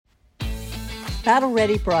Battle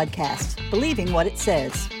Ready broadcast, believing what it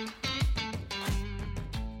says.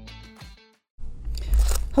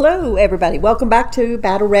 Hello, everybody. Welcome back to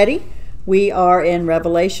Battle Ready. We are in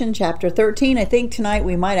Revelation chapter 13. I think tonight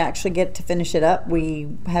we might actually get to finish it up.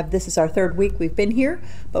 This is our third week we've been here,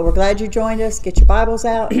 but we're glad you joined us. Get your Bibles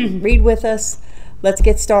out, read with us. Let's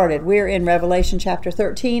get started. We're in Revelation chapter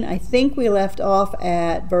 13. I think we left off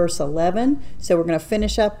at verse 11, so we're going to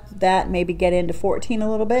finish up that, maybe get into 14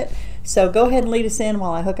 a little bit. So go ahead and lead us in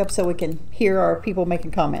while I hook up so we can hear our people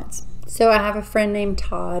making comments. So I have a friend named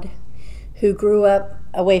Todd who grew up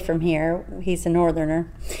away from here. He's a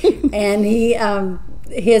northerner. And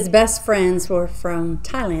his best friends were from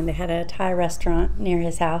Thailand. They had a Thai restaurant near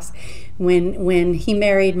his house. When he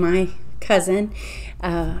married my cousin,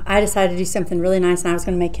 I decided to do something really nice, and I was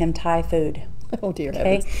going to make him Thai food. Oh, dear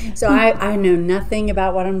Okay, heavens. so I know nothing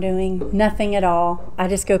about what I'm doing, nothing at all. I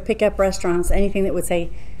just go pick up restaurants, anything that would say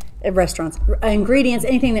ingredients,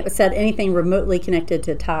 anything that said anything remotely connected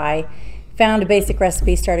to Thai. Found a basic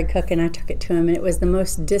recipe, started cooking. I took it to him, and it was the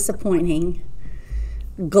most disappointing,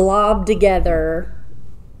 globbed together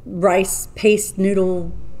rice paste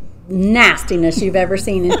noodle nastiness you've ever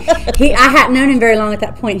seen. And I hadn't known him very long at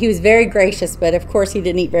that point. He was very gracious, but of course he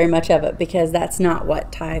didn't eat very much of it because that's not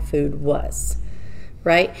what Thai food was,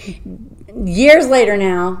 right? Years later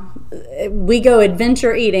now, we go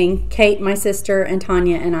adventure eating. Kate, my sister, and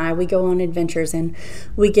Tanya and I, we go on adventures, and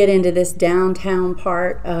we get into this downtown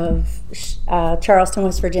part of Charleston,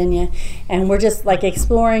 West Virginia, and we're just like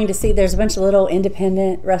exploring to see. There's a bunch of little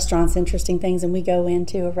independent restaurants, interesting things, and we go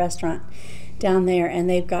into a restaurant down there, and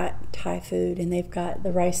they've got Thai food, and they've got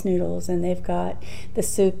the rice noodles, and they've got the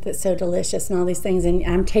soup that's so delicious, and all these things, and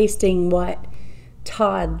I'm tasting what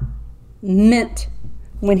Todd meant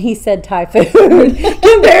when he said Thai food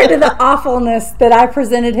compared to the awfulness that I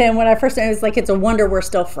presented him when I first started. It was like, it's a wonder we're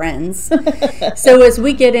still friends. So as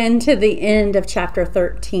we get into the end of chapter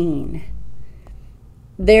 13,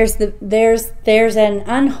 there's an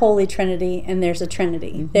unholy trinity, and there's a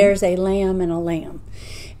trinity. Mm-hmm. There's a lamb and a lamb.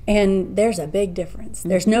 And there's a big difference.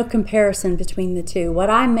 There's no comparison between the two.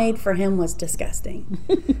 What I made for him was disgusting,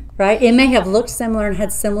 right? It may have looked similar and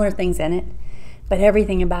had similar things in it, but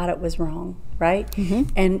everything about it was wrong, right?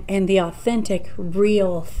 Mm-hmm. And the authentic,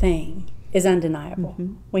 real thing is undeniable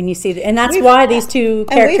when you see it. And that's why these two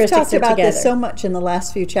characteristics are together. We've talked about this so much in the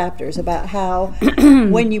last few chapters about how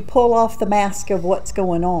when you pull off the mask of what's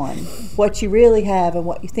going on, what you really have and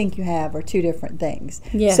what you think you have are two different things.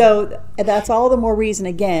 Yeah. So that's all the more reason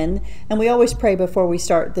again, and we always pray before we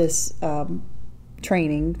start this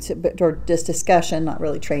training, or this discussion, not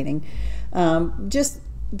really training, just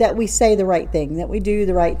that we say the right thing, that we do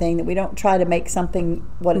the right thing, that we don't try to make something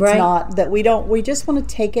what it's not, that we just want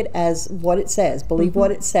to take it as what it says, believe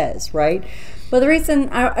what it says, right? Well, the reason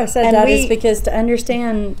I said that is because to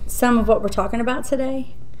understand some of what we're talking about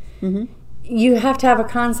today, you have to have a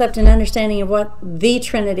concept and understanding of what the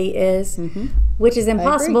Trinity is, which is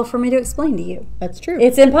impossible for me to explain to you. That's true.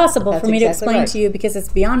 It's impossible for me to explain to you because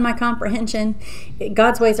it's beyond my comprehension.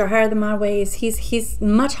 God's ways are higher than my ways. He's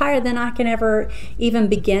much higher than I can ever even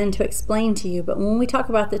begin to explain to you. But when we talk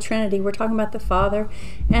about the Trinity, we're talking about the Father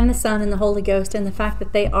and the Son and the Holy Ghost, and the fact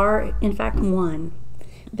that they are, in fact, one.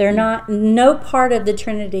 They're not. No part of the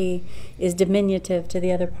Trinity is diminutive to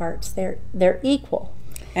the other parts. They're equal.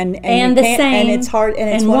 And the same, and it's hard, and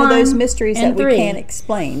it's one of those mysteries that we can't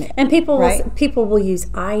explain. And people will use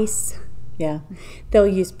ice. Yeah, they'll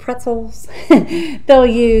use pretzels. They'll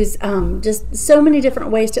use just so many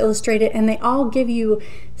different ways to illustrate it, and they all give you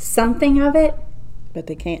something of it. But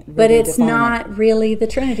they can't really But it's define not really the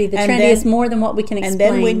Trinity. The Trinity is more than what we can explain. And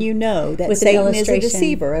then when you know that Satan is a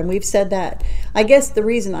deceiver, and we've said that. I guess the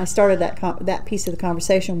reason I started that piece of the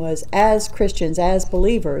conversation was, as Christians, as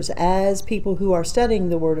believers, as people who are studying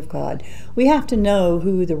the Word of God, we have to know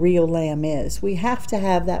who the real Lamb is. We have to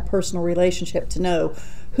have that personal relationship to know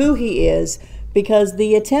who He is, because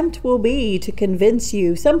the attempt will be to convince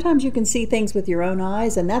you. Sometimes you can see things with your own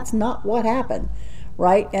eyes, and that's not what happened.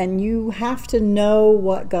 Right? And you have to know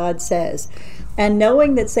what God says. And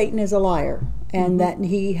knowing that Satan is a liar and that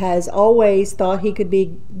he has always thought he could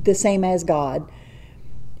be the same as God,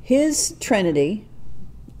 his Trinity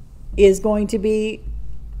is going to be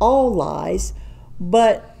all lies,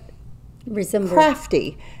 but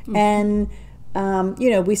crafty. And,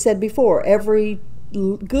 we said before, every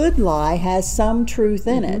good lie has some truth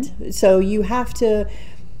in it. So you have to...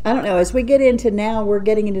 I don't know, as we get into now, we're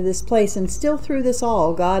getting into this place, and still through this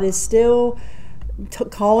all, God is still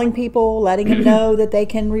calling people, letting them know that they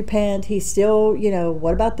can repent. He's still,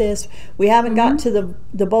 what about this? We haven't got to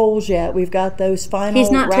the bowls yet. We've got those final.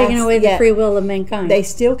 He's not taking away the free will of mankind. They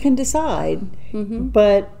still can decide,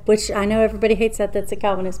 but which I know everybody hates that's a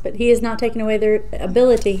Calvinist, but he is not taking away their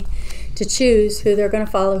ability to choose who they're going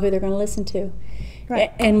to follow, who they're going to listen to.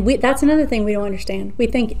 Right. And that's another thing we don't understand. We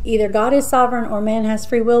think either God is sovereign or man has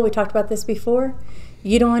free will. We talked about this before.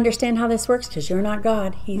 You don't understand how this works because you're not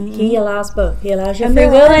God. He allows both. He allows your free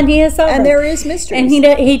will, and he is sovereign. And there is mysteries. And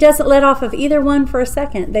he doesn't let off of either one for a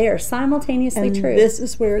second. They are simultaneously true. This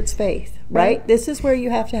is where it's faith, right? This is where you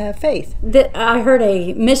have to have faith. I heard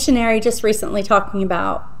a missionary just recently talking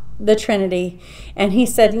about the Trinity, and he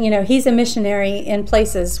said, he's a missionary in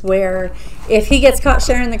places where if he gets caught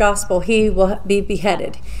sharing the gospel, he will be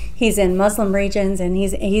beheaded. He's in Muslim regions, and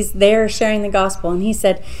he's there sharing the gospel. And he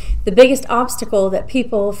said the biggest obstacle that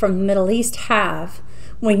people from the Middle East have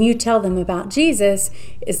when you tell them about Jesus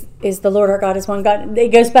is the Lord our God is one God. It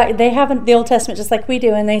goes back. They have the Old Testament just like we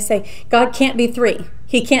do, and they say God can't be three.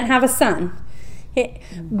 He can't have a son.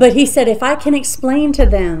 But he said if I can explain to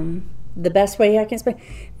them the best way I can explain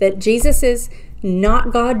that Jesus is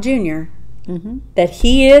not God Jr., that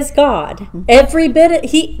he is God, every bit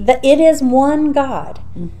it is one God,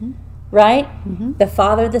 right? The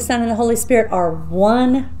Father, the Son, and the Holy Spirit are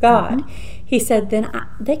one God. He said then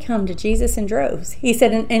they come to Jesus in droves. He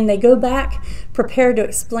said and they go back prepared to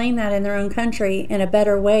explain that in their own country in a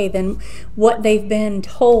better way than what they've been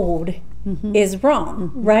told is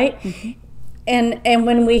wrong, right? And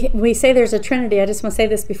when we say there's a Trinity, I just want to say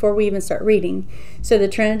this before we even start reading. So the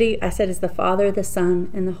Trinity, I said, is the Father, the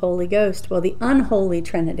Son, and the Holy Ghost. Well, the unholy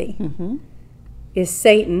Trinity is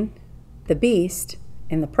Satan, the beast,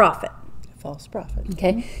 and the prophet. The false prophet.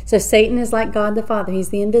 Okay, so Satan is like God the Father. He's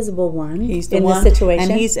the invisible one. He's the in one, the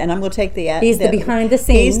situation. And I'm going to take he's the behind the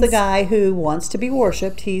scenes. He's the guy who wants to be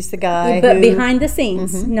worshipped. He's the guy but behind the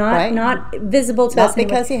scenes, not visible to us. Not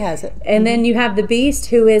because he has it. And then you have the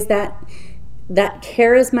beast, who is that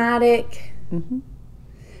charismatic,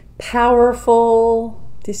 powerful,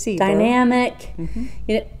 deceiver, dynamic.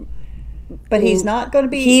 But he's not going to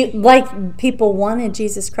be like people wanted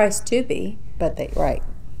Jesus Christ to be. But right.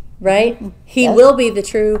 He will be the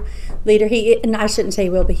true leader. And I shouldn't say he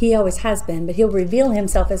will, but he always has been. But he'll reveal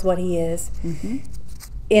himself as what he is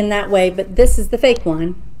in that way. But this is the fake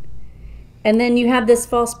one. And then you have this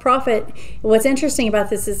false prophet. What's interesting about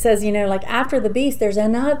this, it says, like after the beast, there's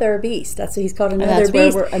another beast. That's what he's called, another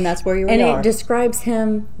beast. And that's where you are. And it describes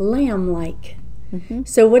him lamb-like.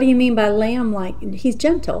 So what do you mean by lamb-like? He's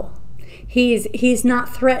gentle. He's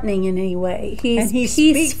not threatening in any way. He's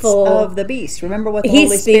peaceful. Speaks of the beast. Remember what the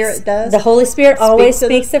Holy Spirit does? The Holy Spirit always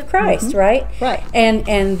speaks of Christ, right? Right.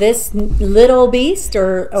 And this little beast,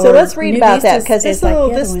 or so let's read about that, because this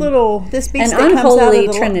beast an unholy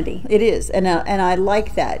Trinity. It is, and I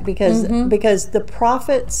like that because the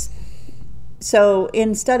prophets. So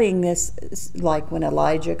in studying this, like when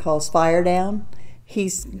Elijah calls fire down,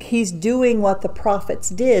 he's doing what the prophets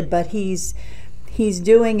did, but he's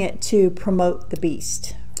doing it to promote the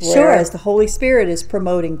beast. Whereas the Holy Spirit is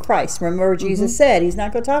promoting Christ. Remember, Jesus said he's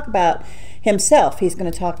not going to talk about himself. He's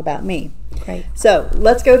going to talk about me. Right. So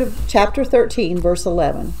let's go to chapter 13, verse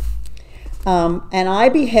 11. And I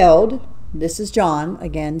beheld, this is John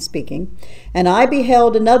again speaking, and I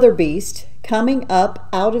beheld another beast coming up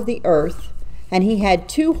out of the earth, and he had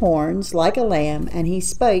two horns like a lamb, and he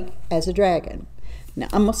spake as a dragon. Now,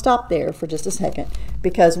 I'm going to stop there for just a second,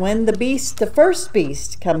 because when the first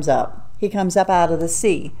beast comes up, he comes up out of the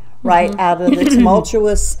sea, right? Out of the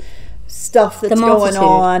tumultuous stuff that's going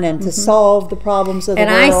on, and to solve the problems of the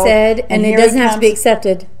world. And I said, and it doesn't have to be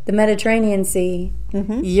accepted, the Mediterranean Sea,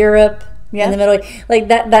 Europe, and the Middle East, like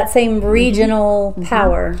that same regional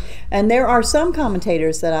power. And there are some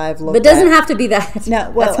commentators that I've looked at. But it doesn't have to be that. No,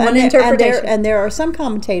 well, that's one interpretation. And there are some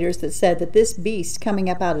commentators that said that this beast coming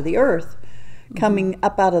up out of the earth, coming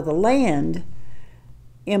up out of the land,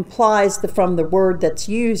 implies from the word that's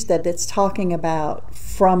used that it's talking about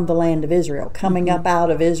from the land of Israel, coming up out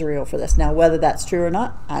of Israel for this. Now, whether that's true or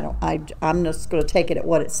not, I'm just going to take it at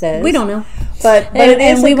what it says. We don't know, but it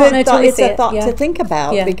is a good thought. It's a thought to think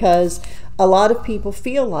about, because a lot of people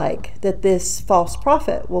feel like that this false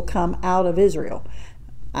prophet will come out of Israel.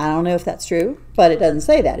 I don't know if that's true, but it doesn't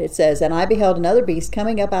say that. It says, and I beheld another beast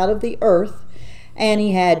coming up out of the earth, and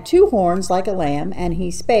he had two horns like a lamb, and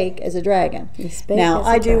he spake as a dragon. Now,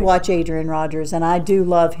 I do watch Adrian Rogers, and I do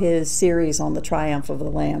love his series on the triumph of the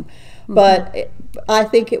Lamb. But I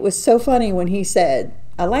think it was so funny when he said,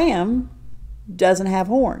 a lamb doesn't have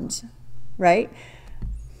horns, right?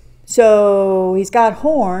 So he's got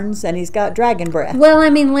horns and he's got dragon breath. Well, I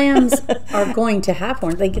mean, lambs are going to have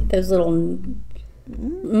horns. They get those little...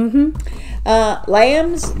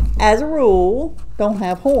 Lambs, as a rule, don't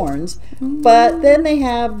have horns, but then they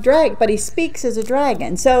have but he speaks as a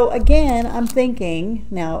dragon. So again, I'm just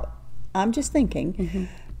thinking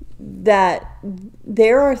that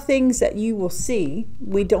there are things that you will see.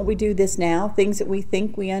 We do this now, things that we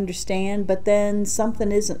think we understand, but then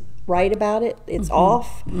something isn't right about it. It's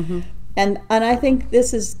off. And I think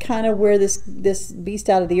this is kind of where this beast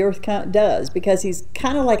out of the earth does, because he's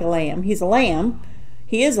kind of like a lamb. He's a lamb.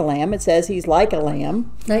 He is a lamb. It says he's like a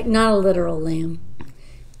lamb. Like, not a literal lamb.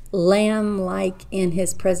 Lamb-like in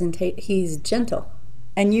his presentation. He's gentle.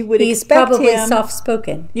 And you would he's expect probably him,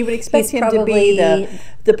 soft-spoken. You would expect him to be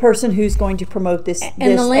the person who's going to promote this.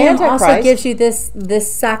 And the lamb Antichrist. also gives you this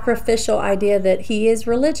sacrificial idea that he is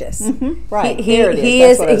religious. Right. He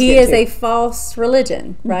is a false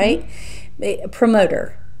religion, right? A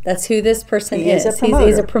promoter. That's who this person is.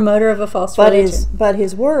 He's a promoter of a false religion. But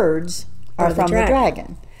his words are from the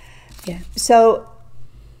dragon. Yeah. So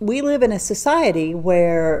we live in a society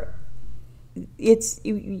where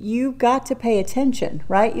you got to pay attention,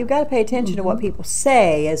 right? You've got to pay attention to what people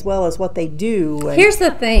say as well as what they do. Here's the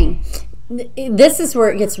thing. This is where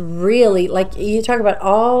it gets really, like, you talk about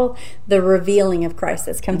all the revealing of Christ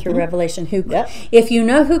that's come through Revelation. If you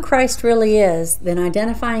know who Christ really is, then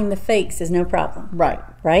identifying the fakes is no problem.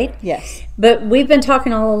 Right? Yes. But we've been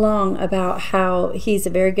talking all along about how he's a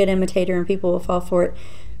very good imitator and people will fall for it.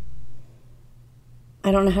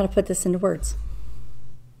 I don't know how to put this into words.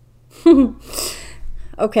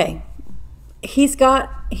 Okay. He's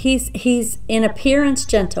in appearance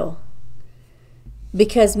gentle.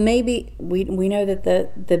 Because maybe we know that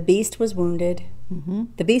the beast was wounded.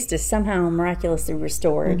 The beast is somehow miraculously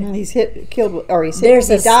restored. He's killed, There's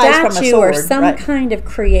he a dies statue from a sword, or some kind of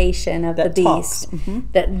creation of the beast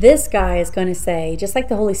that this guy is going to say, just like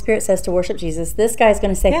the Holy Spirit says to worship Jesus, this guy is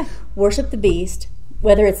going to say, worship the beast,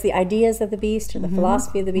 whether it's the ideas of the beast or the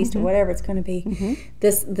philosophy of the beast or whatever it's going to be.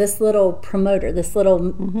 This little promoter,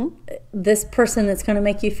 this person that's going to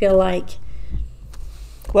make you feel like...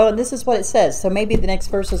 Well, and this is what it says. So maybe the next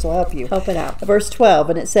verses will help you. Help it out. Verse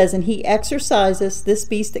 12, and it says, and he exercises, this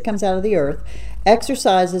beast that comes out of the earth,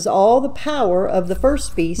 exercises all the power of the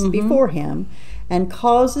first beast before him, and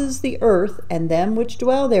causes the earth and them which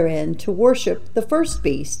dwell therein to worship the first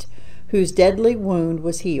beast, whose deadly wound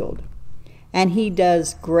was healed. And he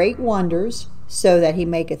does great wonders, so that he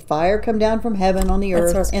maketh fire come down from heaven on the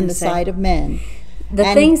earth in the sight of men. The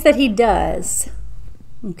things that he does,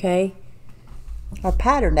 okay, are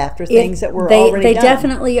patterned after things that were already done. They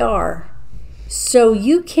definitely are. So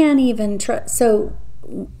you can't even so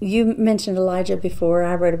you mentioned Elijah before.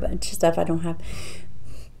 I wrote a bunch of stuff I don't have.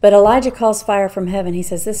 But Elijah calls fire from heaven. He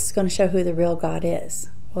says this is going to show who the real God is.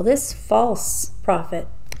 Well, this false prophet,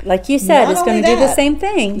 like you said, is going to do the same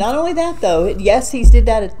thing. Not only that, though. Yes, he's did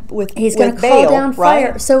that with He's going to call down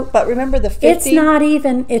fire. Right? So, but remember the 50? It's not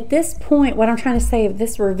even, at this point, what I'm trying to say,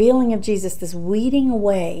 this revealing of Jesus, this weeding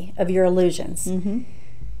away of your illusions,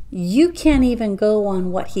 you can't even go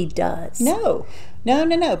on what he does. No.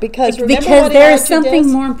 Because remember what there is something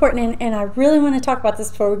more important, and I really want to talk about this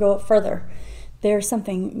before we go further. There's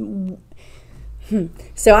something...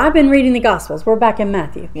 So I've been reading the Gospels. We're back in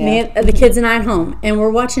Matthew. Me, the kids and I at home, and we're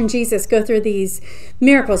watching Jesus go through these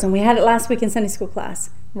miracles. And we had it last week in Sunday school class,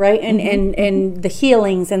 right? And the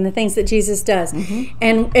healings and the things that Jesus does.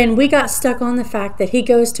 And we got stuck on the fact that he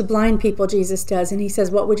goes to blind people. Jesus does, and he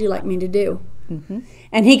says, "What would you like me to do?"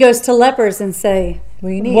 And he goes to lepers and say, "What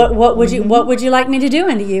do you need? What would you like me to do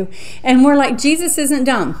unto you?" And we're like, Jesus isn't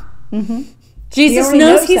dumb. Jesus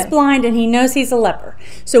knows he's blind and he knows he's a leper.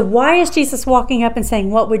 So why is Jesus walking up and saying,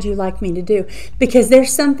 "What would you like me to do?" Because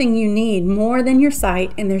there's something you need more than your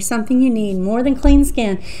sight, and there's something you need more than clean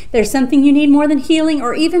skin. There's something you need more than healing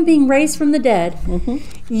or even being raised from the dead.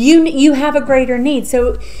 You have a greater need.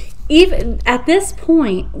 So even at this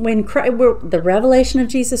point, when the revelation of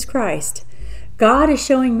Jesus Christ, God is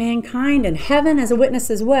showing mankind and heaven as a witness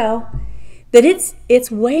as well, that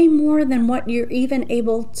it's way more than what you're even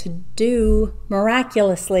able to do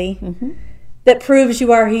miraculously that proves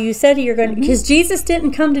you are who you said you're going to. Because Jesus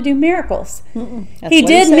didn't come to do miracles. He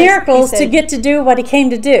did miracles to get to do what he came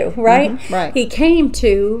to do, right? Right. He came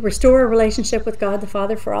to restore a relationship with God the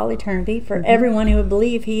Father for all eternity, for everyone who would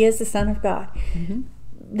believe he is the Son of God.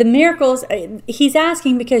 The miracles, he's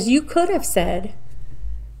asking because you could have said,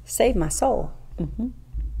 "Save my soul.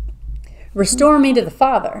 Restore me to the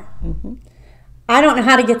Father. I don't know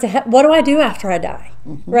how to get to heaven. What do I do after I die?"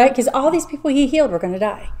 Right? Because all these people he healed were going to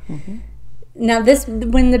die. Now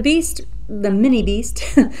when the mini beast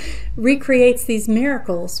recreates these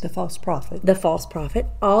miracles, the false prophet,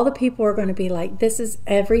 all the people are going to be like, this is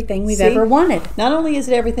everything we've ever wanted. Not only is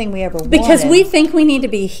it everything we ever wanted, because we think we need to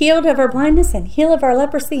be healed of our blindness and healed of our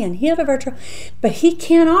leprosy and healed of our but he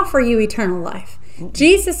can't offer you eternal life.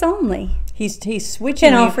 Jesus only. He's switching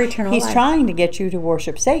can offer eternal life. He's trying to get you to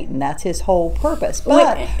worship Satan. That's his whole purpose.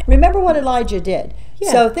 But remember what Elijah did.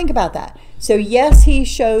 Yeah. So think about that. So yes, he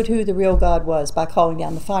showed who the real God was by calling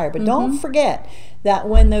down the fire. But don't forget that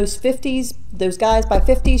when those guys by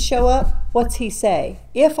 50s show up, what's he say?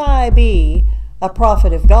 If I be a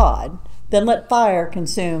prophet of God, then let fire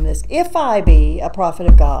consume this. If I be a prophet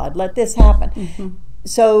of God, let this happen.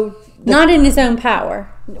 So not in his own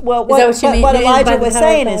power. Well, what Elijah was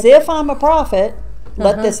saying is, if I'm a prophet,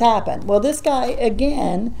 let this happen. Well, this guy,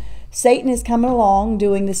 again, Satan is coming along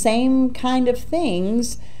doing the same kind of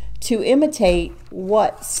things to imitate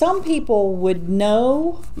what some people would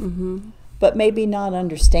know, but maybe not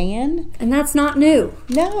understand. And that's not new.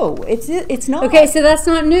 No, it's not. Okay, so that's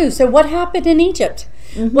not new. So what happened in Egypt?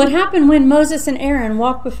 What happened when Moses and Aaron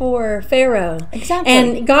walked before Pharaoh? Exactly.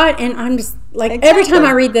 And God, and I'm just like, every time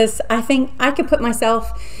I read this, I think I could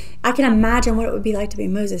I can imagine what it would be like to be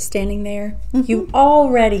Moses standing there. You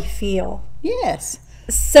already feel. Yes.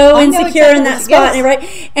 So insecure in that spot,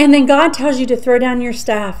 right? And then God tells you to throw down your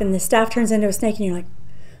staff, and the staff turns into a snake, and you're like,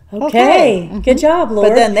 okay. Good job, Lord.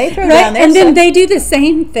 But then they throw down their and then they do the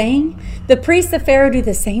same thing. The priests of Pharaoh do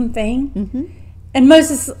the same thing. And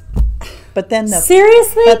Moses, but then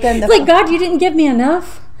seriously? Like, God, you didn't give me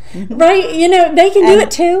enough? Right? They can do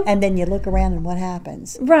it too. And then you look around and what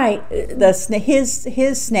happens? Right.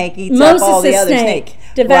 His snake eats Moses' up all the other snake.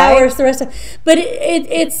 Devours the rest of. But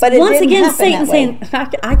it's once again Satan saying,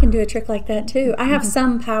 I can do a trick like that too. I have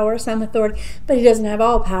some power, some authority, but he doesn't have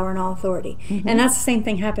all power and all authority. And that's the same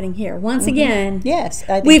thing happening here. Once again, yes,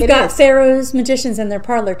 I think we've got Pharaoh's magicians and their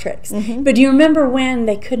parlor tricks. But do you remember when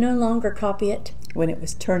they could no longer copy it? When it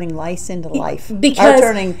was turning lice into life. Or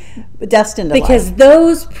turning dust into life. Because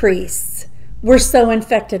those priests were so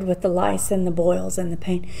infected with the lice and the boils and the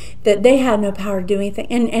pain that they had no power to do anything.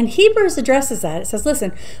 And Hebrews addresses that. It says,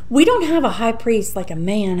 listen, we don't have a high priest like a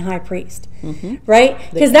man high priest, right?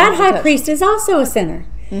 Because that high priest is also a sinner.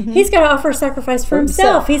 He's got to offer a sacrifice for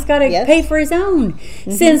himself. He's got to pay for his own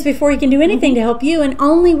sins before he can do anything to help you. And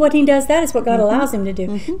only what he does that is what God allows him to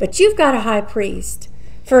do. But you've got a high priest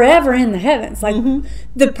forever in the heavens, like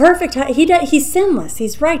the perfect. He's sinless,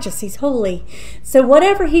 he's righteous, he's holy. So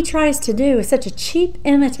whatever he tries to do is such a cheap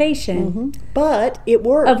imitation, but it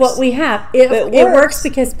works of what we have. It works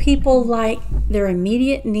because people like their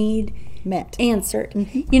immediate need met, answered.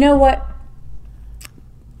 You know what?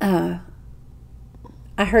 I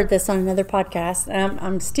heard this on another podcast.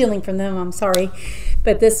 I'm stealing from them. I'm sorry,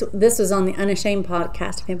 but this was on the Unashamed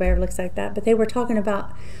podcast. If anybody ever looks like that, but they were talking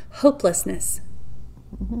about hopelessness.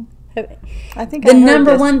 I think the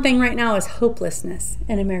number one thing right now is hopelessness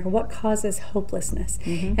in America. What causes hopelessness?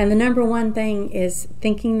 And the number one thing is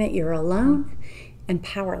thinking that you're alone and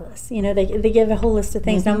powerless. They give a whole list of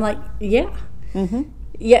things, and I'm like, yeah.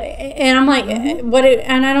 Yeah, and I'm like,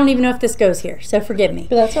 and I don't even know if this goes here, so forgive me.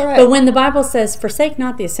 But that's all right. But when the Bible says, forsake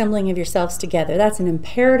not the assembling of yourselves together, that's an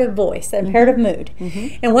imperative voice, an imperative mood.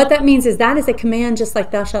 And what that means is that is a command just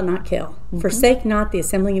like thou shalt not kill. Forsake not the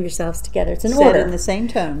assembling of yourselves together. It's an order. Said in the same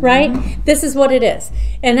tone. Right? This is what it is.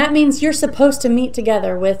 And that means you're supposed to meet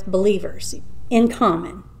together with believers in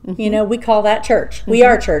common. We call that church. We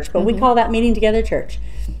are church, but we call that meeting together church.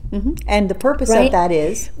 And the purpose of that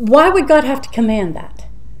is? Why would God have to command that?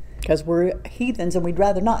 Because we're heathens and we'd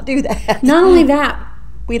rather not do that. Not only that,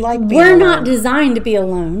 we're not designed to be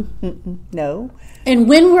alone. No. And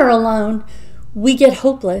when we're alone, we get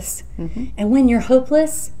hopeless. And when you're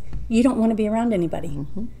hopeless, you don't want to be around anybody.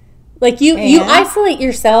 Like you isolate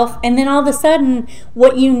yourself, and then all of a sudden,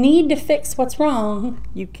 what you need to fix what's wrong,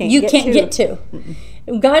 you can't get to.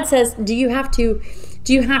 God says, do you have to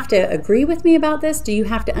agree with me about this? Do you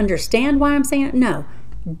have to understand why I'm saying it? No.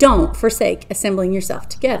 Don't forsake assembling yourself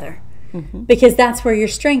together, because that's where your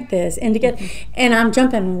strength is. And I'm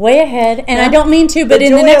jumping way ahead, and I don't mean to, but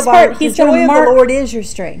in the next part, he's going to mark. The joy of the Lord is your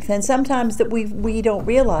strength, and sometimes that we don't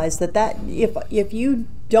realize that if you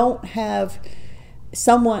don't have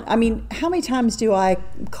someone, I mean, how many times do I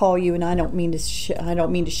call you, and I don't mean to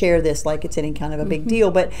share this like it's any kind of a big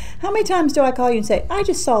deal, but how many times do I call you and say, I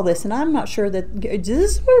just saw this and I'm not sure that this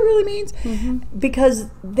is what it really means? Because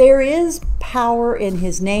there is power in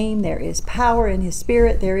his name, there is power in his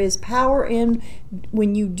spirit, there is power in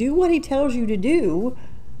when you do what he tells you to do.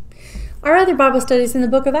 Our other Bible studies in the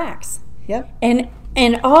book of Acts. Yep. And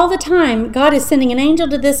And all the time, God is sending an angel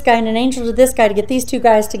to this guy and an angel to this guy to get these two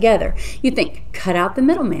guys together. You think, cut out the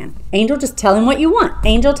middleman. Angel, just tell him what you want.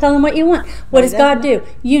 Angel, tell him what you want. What does God do?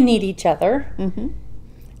 You need each other. Mm-hmm.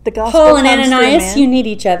 The gospel Paul and Ananias, you need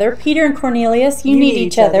each other. Peter and Cornelius, you need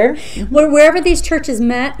each other. Mm-hmm. Wherever these churches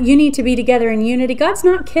met, you need to be together in unity. God's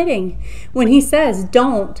not kidding when he says,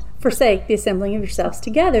 don't forsake the assembling of yourselves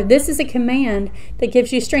together. This is a command that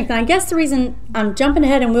gives you strength. And I guess the reason I'm jumping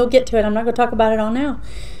ahead, and we'll get to it, I'm not going to talk about it all now,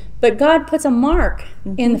 but God puts a mark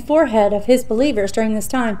in the forehead of his believers during this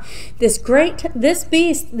time. This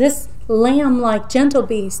beast, this lamb-like gentle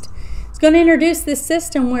beast, is going to introduce this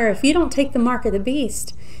system where if you don't take the mark of the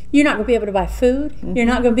beast, you're not going to be able to buy food. Mm-hmm. You're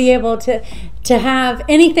not going to be able to have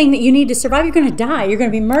anything that you need to survive. You're going to die. You're going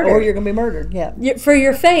to be murdered. Or you're going to be murdered, yeah. For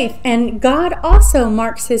your faith. And God also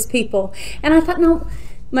marks his people. And I thought, no,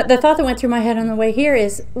 the thought that went through my head on the way here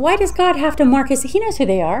is, why does God have to mark his? He knows who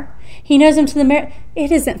they are. He knows them to the merit. It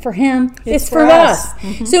isn't for him. It's for us.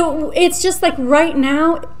 Mm-hmm. So it's just like right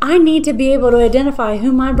now, I need to be able to identify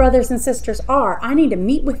who my brothers and sisters are. I need to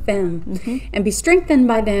meet with them and be strengthened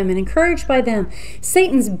by them and encouraged by them.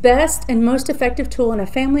 Satan's best and most effective tool in a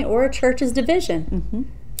family or a church is division. Mm-hmm.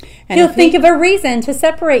 And he'll think of a reason to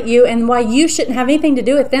separate you and why you shouldn't have anything to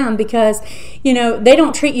do with them because, they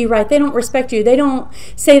don't treat you right. They don't respect you. They don't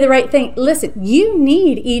say the right thing. Listen, you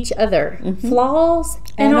need each other. Mm-hmm. Flaws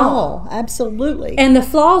and all. Absolutely. And the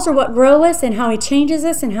flaws are what grow us and how he changes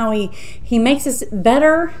us and how he makes us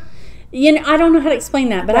better. I don't know how to explain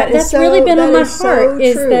that, but that's really been on my heart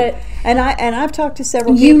is that. And I've talked to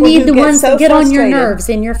several people you need who the ones so that get frustrated. on your nerves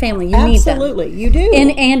in your family. You need them. Absolutely, you do.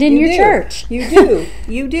 And in your church. You do.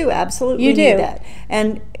 You do, absolutely you do. Need that.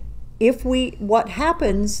 And what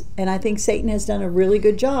happens, and I think Satan has done a really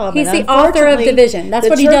good job. He's the author of division. That's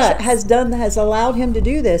what he does. Has allowed him to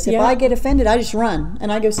do this. If I get offended, I just run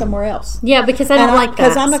and I go somewhere else. Yeah, because I don't like that.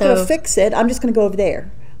 Because I'm not going to fix it. I'm just going to go over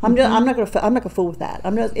there. I'm not going to fool with that.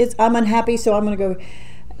 I'm unhappy, so I'm going to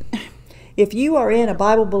go. If you are in a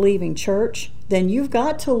Bible-believing church, then you've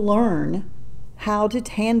got to learn how to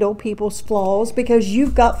handle people's flaws because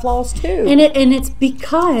you've got flaws too. And it's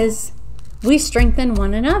because we strengthen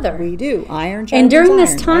one another. We do. Iron sharpens iron. And during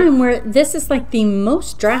this iron, time right? where this is like the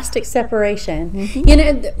most drastic separation,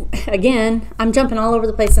 again, I'm jumping all over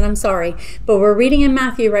the place and I'm sorry, but we're reading in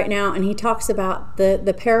Matthew right now and he talks about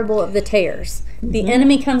the parable of the tares. The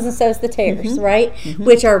enemy comes and sows the tares, right?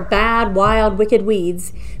 Which are bad, wild, wicked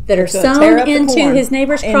weeds that are sown into his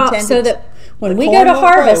neighbor's crop so that when we go to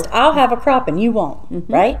harvest, I'll have a crop and you won't,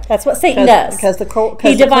 right? That's what Satan does. Because the corn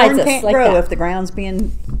can't grow if the ground's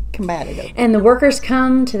being combated over. And the workers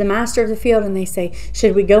come to the master of the field and they say,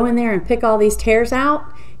 should we go in there and pick all these tares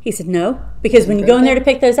out? He said, no, because when you go in there to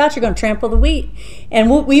pick those out, you're going to trample the wheat and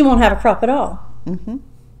we won't have a crop at all. Mm-hmm.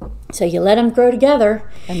 So you let them grow together,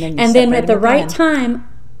 and then at the right time,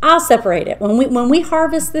 I'll separate it. When we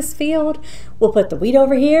harvest this field, we'll put the wheat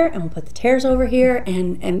over here, and we'll put the tares over here,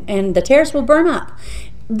 and the tares will burn up.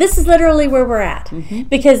 This is literally where we're at,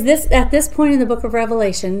 because at this point in the book of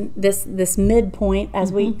Revelation, this midpoint,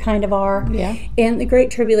 as we kind of are in the Great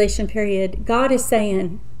Tribulation period, God is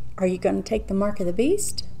saying, are you going to take the mark of the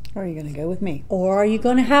beast? Or are you going to go with me? Or are you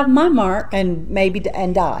going to have my mark? And maybe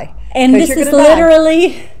and die. And this is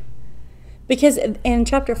literally... Because in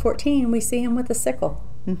chapter 14, we see him with a sickle.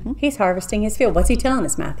 Mm-hmm. He's harvesting his field. What's he telling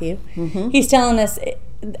us, Matthew? Mm-hmm. He's telling us,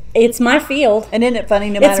 it's my field. And isn't it funny,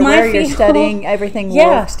 no matter where you're studying, everything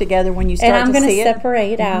works together when you start to see it? And I'm going to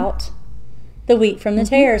separate out the wheat from the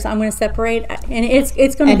tares. I'm going to separate, and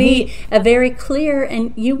it's going to be a very clear,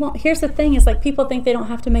 and you won't, here's the thing, is like people think they don't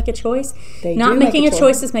have to make a choice. Not making a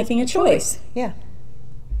choice is making a choice. Yeah.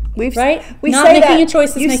 We say making a choice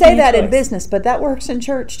is you making say a that choice. In business, but that works in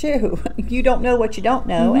church too. You don't know what you don't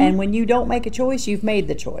know, and when you don't make a choice, you've made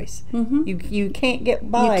the choice. You can't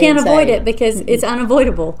get by. You can't avoid it because it's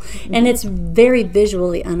unavoidable, and it's very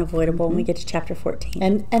visually unavoidable when we get to chapter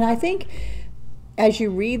 14. And I think as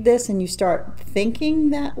you read this and you start thinking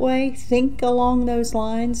that way, think along those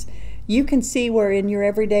lines, you can see where in your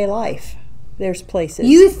everyday life there's places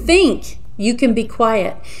you think you can be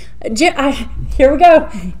quiet. Here we go.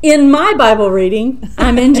 In my Bible reading,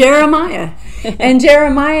 I'm in Jeremiah. And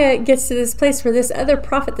Jeremiah gets to this place where this other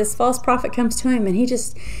prophet, this false prophet, comes to him and he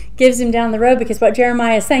just gives him down the road because what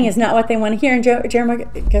Jeremiah is saying is not what they want to hear. And Jeremiah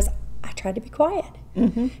goes, I tried to be quiet.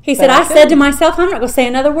 He said, I said to myself, I'm not going to say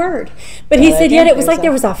another word. But he said, yet it was like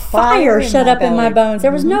there was a fire shut up in my bones.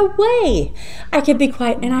 There was no way I could be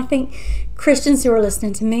quiet. And I think Christians who are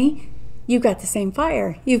listening to me, you've got the same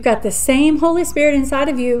fire. You've got the same Holy Spirit inside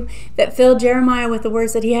of you that filled Jeremiah with the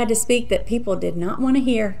words that he had to speak that people did not want to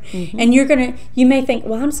hear. And you may think,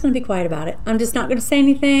 well, I'm just going to be quiet about it. I'm just not going to say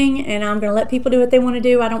anything, and I'm going to let people do what they want to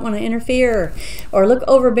do. I don't want to interfere or look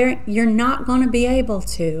overbearing. You're not going to be able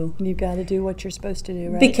to. You've got to do what you're supposed to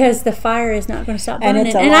do, right? Because the fire is not going to stop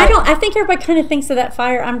burning. And I think everybody kind of thinks of that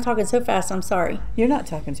fire. I'm talking so fast. I'm sorry. You're not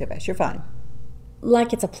talking so fast. You're fine.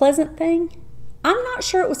 Like it's a pleasant thing. I'm not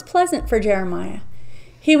sure it was pleasant for Jeremiah.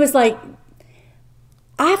 He was like,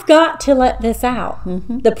 I've got to let this out.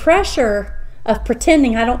 The pressure of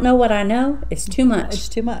pretending I don't know what I know is too much. It's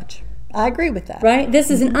too much. I agree with that. Right? This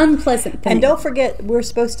is an unpleasant thing. And don't forget, we're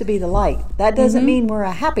supposed to be the light. That doesn't mean we're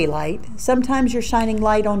a happy light. Sometimes you're shining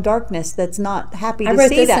light on darkness that's not happy to see that light. I wrote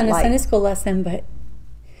this in a Sunday school lesson, but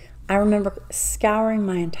I remember scouring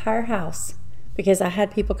my entire house because I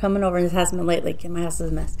had people coming over, and this hasn't been lately because my house is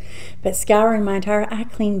a mess. But scouring my I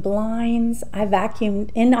cleaned blinds, I vacuumed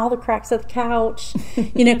in all the cracks of the couch,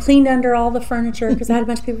 cleaned under all the furniture because I had a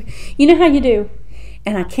bunch of people. You know how you do.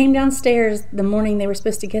 And I came downstairs the morning they were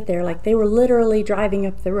supposed to get there, like they were literally driving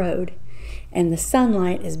up the road, and the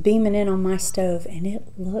sunlight is beaming in on my stove, and it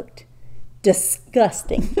looked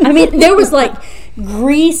disgusting. I mean, there was like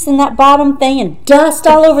grease in that bottom thing and dust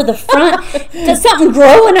all over the front. Just something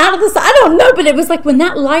growing out of the side. I don't know, but it was like when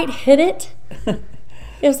that light hit it,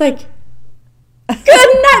 it was like, good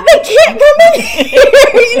night, they can't come in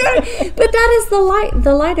here. But that is the light.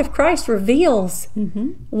 The light of Christ reveals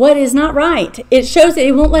what is not right. It shows that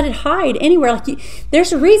it won't let it hide anywhere.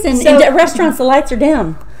 There's a reason in restaurants the lights are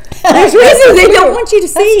dim. There's reasons they don't want you to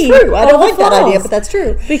see. That's true. I don't like that idea, but that's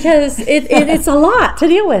true. Because it's a lot to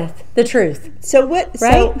deal with, the truth. So what?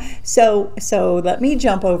 Right? So let me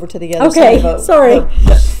jump over to the other side of it. Sorry.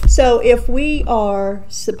 So if we are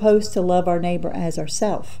supposed to love our neighbor as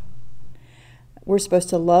ourselves, we're supposed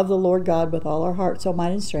to love the Lord God with all our heart, soul,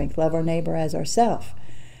 mind, and strength. Love our neighbor as ourselves.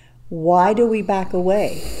 Why do we back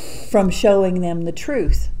away from showing them the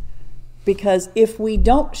truth? Because if we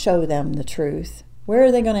don't show them the truth, where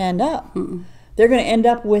are they going to end up? They're going to end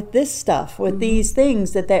up with this stuff, with these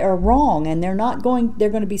things that they are wrong, and they're going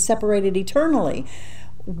to be separated eternally.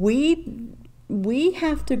 We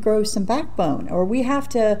have to grow some backbone, or we have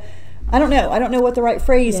to, I don't know what the right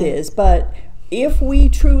phrase is, but if we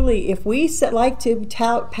like to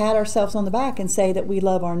pat ourselves on the back and say that we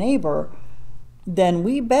love our neighbor, then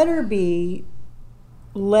we better be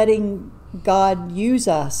letting God use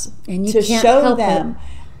us to show them.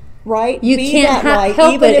 Right? You can't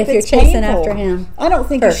help it if you're chasing after him. I don't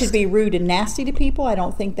think you should be rude and nasty to people. I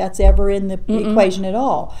don't think that's ever in the equation at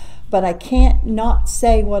all. But I can't not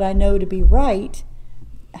say what I know to be right.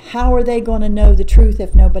 How are they going to know the truth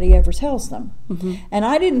if nobody ever tells them? And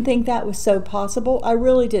I didn't think that was so possible. I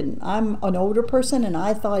really didn't. I'm an older person, and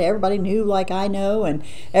I thought everybody knew like I know, and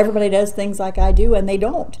everybody does things like I do, and they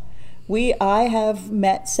don't. I have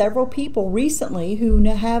met several people recently who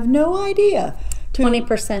have no idea.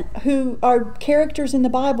 20%. Who are characters in the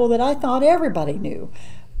Bible that I thought everybody knew,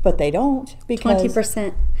 but they don't. Because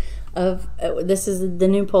 20% of, this is the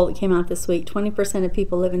new poll that came out this week, 20% of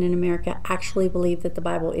people living in America actually believe that the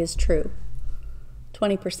Bible is true.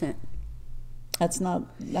 20%. That's not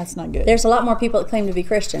good. There's a lot more people that claim to be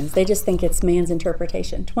Christians. They just think it's man's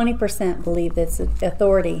interpretation. 20% believe that's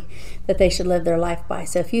authority that they should live their life by.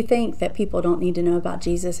 So if you think that people don't need to know about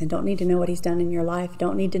Jesus and don't need to know what he's done in your life,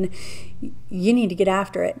 you need to get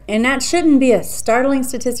after it. And that shouldn't be a startling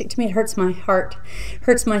statistic to me. It hurts my heart,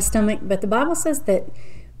 hurts my stomach. But the Bible says that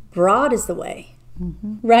broad is the way,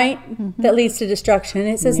 right? That leads to destruction.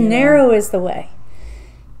 It says narrow is the way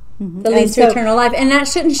that leads to eternal life. And that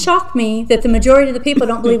shouldn't shock me that the majority of the people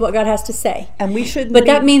don't believe what God has to say. And we shouldn't. But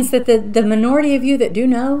that means that the minority of you that do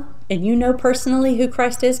know, and you know personally who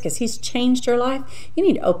Christ is because he's changed your life, you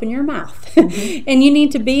need to open your mouth. And you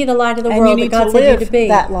need to be the light of the world that God said you to be.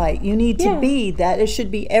 That light. You need to be that. It should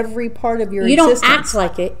be every part of your existence. You don't act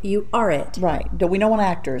like it. You are it. Right. We don't want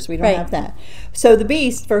actors. We don't have that. So the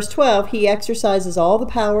beast, verse 12, he exercises all the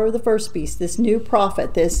power of the first beast, this new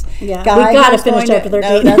prophet, this guy. We've got to finish chapter 13.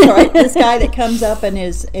 No, that's right. This guy that comes up and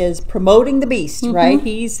is promoting the beast, right?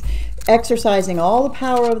 He's exercising all the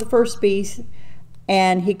power of the first beast.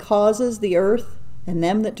 And he causes the earth and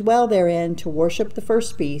them that dwell therein to worship the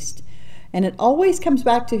first beast. And it always comes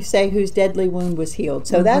back to say whose deadly wound was healed.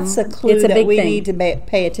 So that's a clue that we need to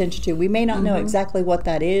pay attention to. We may not know exactly what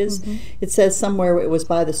that is. It says somewhere it was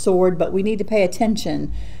by the sword, but we need to pay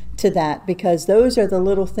attention to that because those are the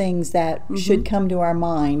little things that should come to our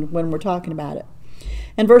mind when we're talking about it.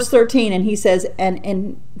 And verse 13, and he says,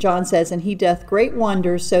 and John says, and he doth great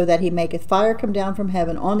wonders so that he maketh fire come down from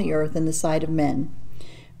heaven on the earth in the sight of men.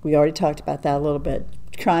 We already talked about that a little bit.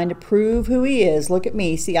 Trying to prove who he is. Look at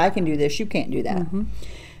me. See, I can do this. You can't do that. Mm-hmm.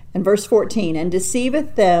 And verse 14, and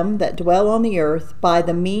deceiveth them that dwell on the earth by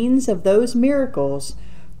the means of those miracles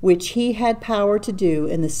which he had power to do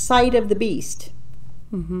in the sight of the beast.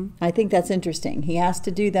 Mm-hmm. I think that's interesting. He has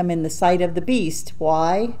to do them in the sight of the beast.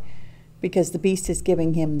 Why? Because the beast is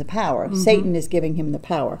giving him the power. Mm-hmm. Satan is giving him the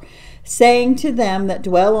power. Saying to them that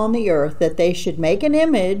dwell on the earth that they should make an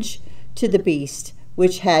image to the beast,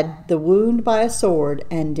 which had the wound by a sword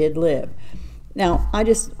and did live. Now, I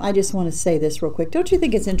just want to say this real quick. Don't you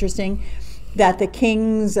think it's interesting that the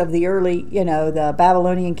kings of the early, the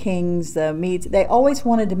Babylonian kings, the Medes, they always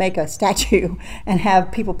wanted to make a statue and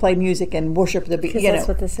have people play music and worship the beast. Because that's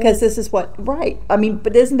what this is. Because this is what, right. I mean,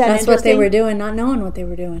 but isn't that that's interesting? That's what they were doing, not knowing what they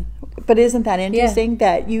were doing. But isn't that interesting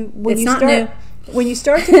that when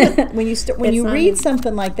you read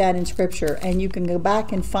something like that in Scripture, and you can go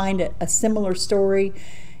back and find a similar story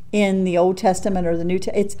in the Old Testament or the New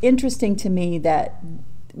Testament, it's interesting to me that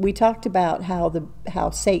we talked about how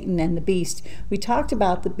Satan and the beast, we talked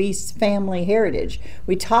about the beast's family heritage.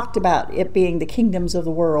 We talked about it being the kingdoms of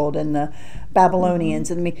the world and the Babylonians,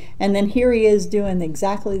 mm-hmm. and then here he is doing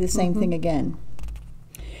exactly the same mm-hmm. thing again.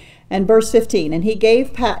 And verse 15, and he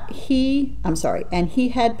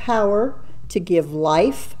had power to give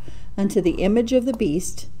life unto the image of the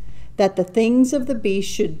beast, that the things of the beast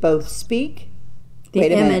should both speak.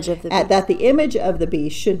 That the image of the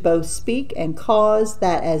beast should both speak and cause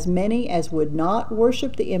that as many as would not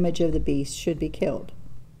worship the image of the beast should be killed.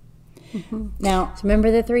 Mm-hmm. Now, so remember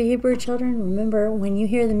the 3 Hebrew children? Remember, when you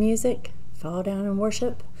hear the music, fall down and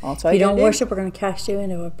worship. Also, if you don't worship, we're going to cast you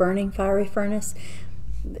into a burning fiery furnace.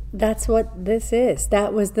 That's what this is.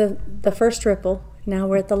 That was the first ripple. Now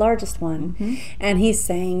we're at the largest one. Mm-hmm. And he's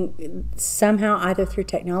saying somehow, either through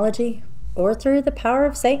technology or through the power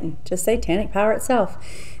of Satan, just satanic power itself,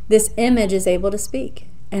 this image is able to speak.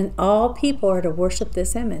 And all people are to worship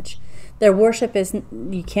this image. Their worship is,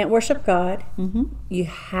 you can't worship God. Mm-hmm. You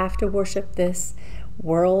have to worship this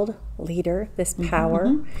world leader, this power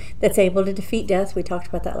mm-hmm. that's able to defeat death. We talked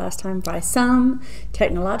about that last time. By some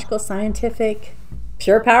technological, scientific,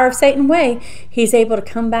 pure power of Satan way, he's able to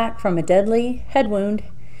come back from a deadly head wound.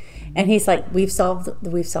 And he's like, we've solved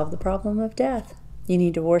the problem of death. You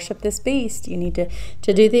need to worship this beast. You need to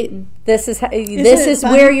do this is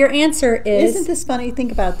where your answer is. Isn't this funny?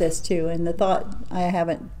 Think about this too. And the thought, I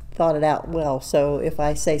haven't thought it out well, so if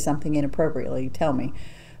I say something inappropriately, tell me.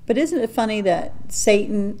 But isn't it funny that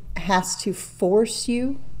Satan has to force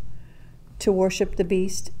you to worship the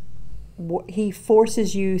beast? He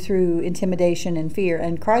forces you through intimidation and fear.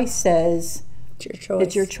 And Christ says, it's your choice.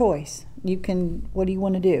 It's your choice. You can, what do you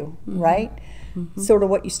want to do? Mm-hmm. Right? Mm-hmm. Sort of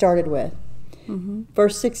what you started with. Mm-hmm.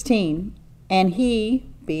 Verse 16, and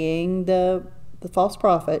he, being the false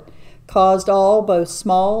prophet, caused all, both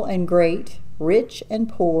small and great, rich and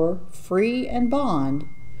poor, free and bond,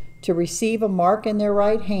 to receive a mark in their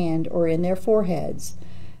right hand or in their foreheads,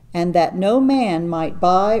 and that no man might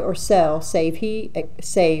buy or sell except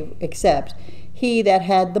he that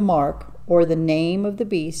had the mark, or the name of the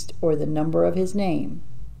beast, or the number of his name.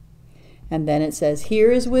 And then it says, here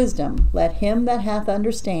is wisdom. Let him that hath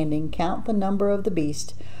understanding count the number of the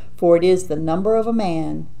beast, for it is the number of a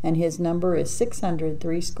man, and his number is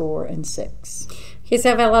 666. Okay,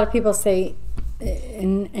 so I've had a lot of people say,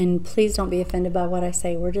 and please don't be offended by what I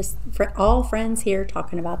say. We're just all friends here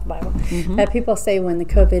talking about the Bible. Mm-hmm. That people say when the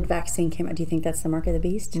COVID vaccine came out, do you think that's the mark of the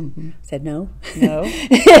beast? Mm-hmm. I said no. No.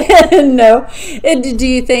 No. Do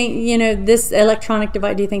you think, this electronic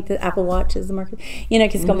device, do you think the Apple Watch is the mark? Because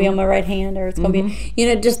it's going to be on my right hand, or it's going to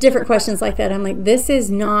be, just different questions like that. I'm like, this is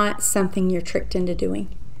not something you're tricked into doing.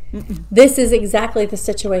 Mm-mm. This is exactly the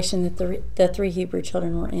situation that the 3 Hebrew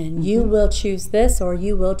children were in. Mm-hmm. You will choose this, or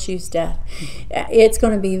you will choose death. Mm-hmm. It's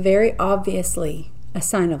going to be very obviously a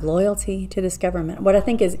sign of loyalty to this government. What I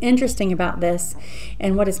think is interesting about this,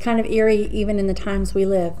 and what is kind of eerie even in the times we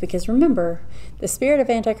live, because remember, the spirit of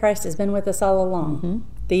Antichrist has been with us all along. Mm-hmm.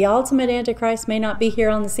 The ultimate Antichrist may not be here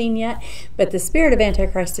on the scene yet, but the spirit of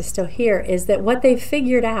Antichrist is still here, is that what they've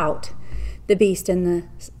figured out, the beast and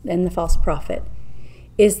the false prophet,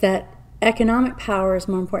 is that economic power is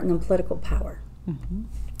more important than political power. Mm-hmm.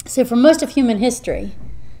 So for most of human history,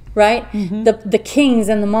 right, mm-hmm. the kings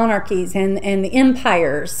and the monarchies and the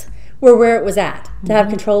empires were where it was at, to mm-hmm. have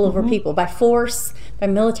control over mm-hmm. people by force, by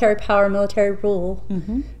military power, military rule,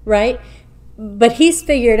 mm-hmm. right? But he's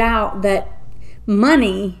figured out that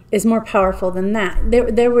money is more powerful than that.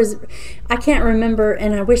 There was, I can't remember,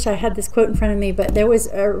 and I wish I had this quote in front of me, but there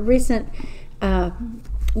was a recent...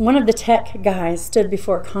 one of the tech guys stood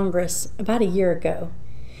before Congress about a year ago,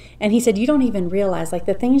 And he said, you don't even realize, like,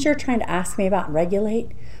 the things you're trying to ask me about and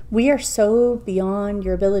regulate, we are so beyond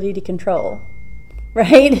your ability to control,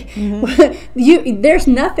 right? There's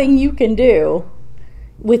nothing you can do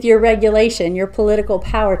with your regulation, your political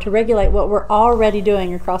power, to regulate what we're already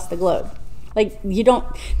doing across the globe. Like, they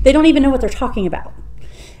don't even know what they're talking about.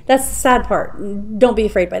 That's the sad part. Don't be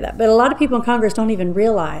afraid by that. But a lot of people in Congress don't even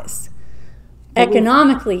realize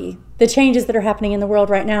economically the changes that are happening in the world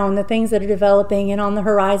right now, and the things that are developing and on the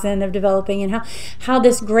horizon of developing, and how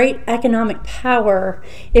this great economic power,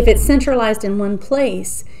 if it's centralized in one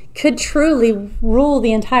place, could truly rule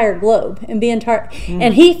the entire globe and be entire.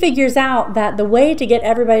 And he figures out that the way to get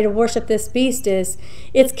everybody to worship this beast is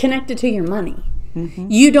it's connected to your money.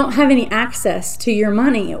 You don't have any access to your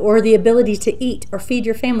money or the ability to eat or feed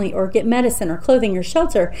your family or get medicine or clothing or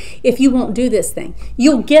shelter if you won't do this thing.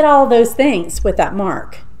 You'll get all those things with that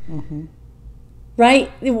mark.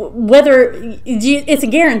 Right? Whether it's a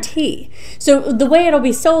guarantee. So the way it'll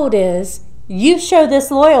be sold is, you show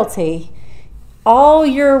this loyalty, all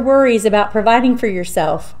your worries about providing for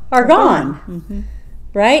yourself are gone.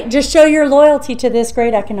 Right? Just show your loyalty to this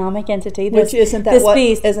great economic entity. Which isn't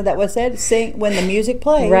that what said? Sing when the music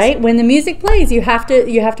plays. Right? When the music plays, you have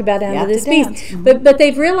to bow down to this beast. But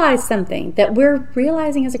they've realized something that we're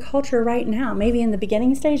realizing as a culture right now, maybe in the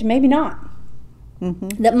beginning stage, maybe not.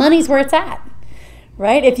 That money's where it's at.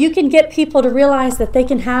 Right? If you can get people to realize that they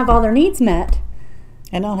can have all their needs met,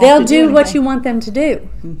 and they'll do what you want them to do.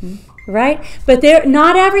 Right? But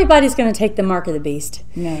not everybody's going to take the mark of the beast.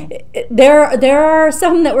 No. There are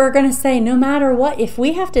some that we're going to say, no matter what, if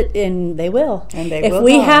we have to, and they will. And if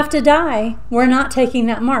we have to die, we're not taking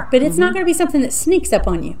that mark. But it's not going to be something that sneaks up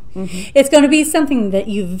on you. It's going to be something that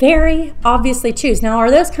you very obviously choose. Now, are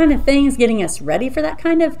those kind of things getting us ready for that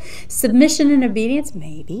kind of submission and obedience?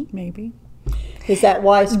 Maybe. Is that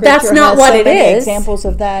why Scripture that's not has what so it many is. Examples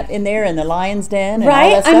of that in there, in the lion's den, and right? all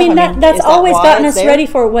that stuff? I mean, that's always gotten us there? ready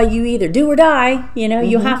for, well, you either do or die. You know,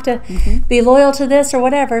 you have to be loyal to this or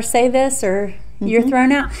whatever. Say this or you're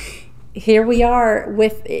thrown out. Here we are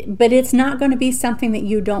with, but it's not going to be something that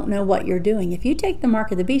you don't know what you're doing. If you take the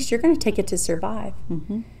mark of the beast, you're going to take it to survive.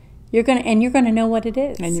 You're going to know what it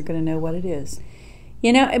is. And you're going to know what it is.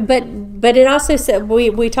 You know, but it also said,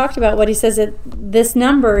 we talked about what he says at this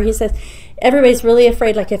number. He says everybody's really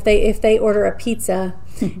afraid, like if they order a pizza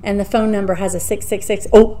and the phone number has a 666,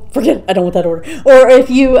 oh, forget it, I don't want that order. Or if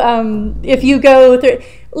you go through,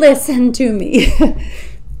 listen to me,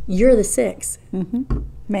 you're the 6.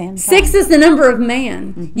 Man. 6 is the number of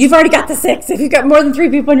man. You've already got the 6. If you've got more than 3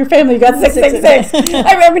 people in your family, you've got 666.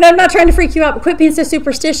 I mean, I'm not trying to freak you out, but quit being so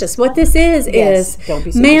superstitious. What this is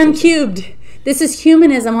man cubed. This is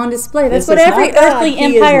humanism on display. That's what every earthly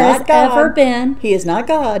empire has ever been. He is not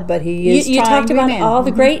God, but he is you trying talked to be about man. all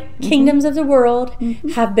the great kingdoms of the world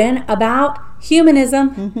have been about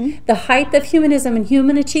humanism, the height of humanism and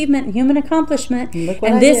human achievement and human accomplishment.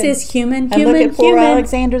 And this is human. And look at poor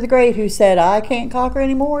Alexander the Great, who said, I can't conquer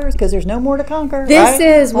anymore because there's no more to conquer. This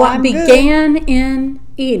is what began in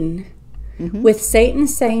Eden with Satan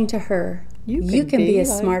saying to her, you can be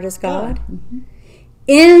as smart as God.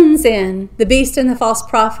 Ends in the beast and the false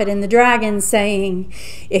prophet and the dragon saying,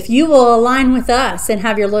 if you will align with us and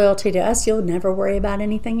have your loyalty to us, you'll never worry about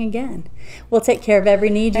anything again. We'll take care of every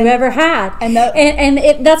need you ever had.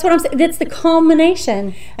 That's what I'm saying. It's the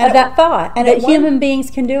culmination of that thought, and that human beings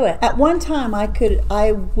can do it. At one time,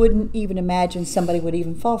 I wouldn't even imagine somebody would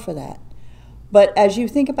even fall for that. But as you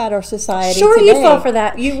think about our society today, you fall for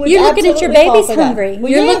that. You're looking at your baby's hungry.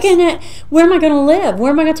 You're looking at, where am I going to live?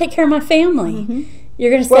 Where am I going to take care of my family? You're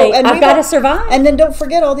going to say, I've got to survive. And then don't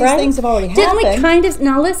forget all these things have already happened. Didn't we kind of,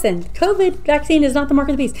 now listen, COVID vaccine is not the mark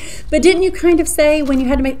of the beast. But didn't you kind of say when you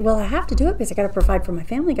had to make, well, I have to do it because I got to provide for my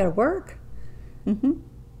family, got to work.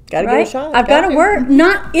 Got to get a shot. I've got to work.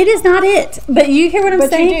 It is not it. But you hear what I'm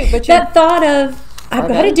saying? That thought of, I've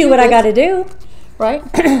got to do what I got to do. Right.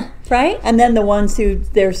 Right? And then the ones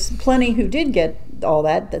there's plenty who did get all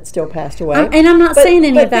that still passed away. And I'm not saying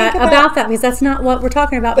any of that about that, because that's not what we're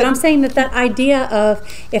talking about. But I'm saying that idea of,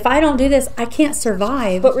 if I don't do this, I can't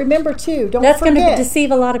survive. But rember, too, that's going to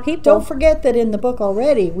deceive a lot of people. Don't forget that in the book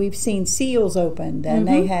already, we've seen seals opened, and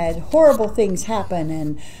they had horrible things happen,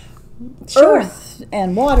 and earth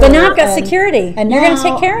and water. But now I've got security, and you're going to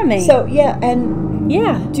take care of me. So,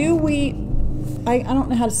 do we... I don't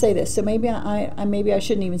know how to say this, so maybe I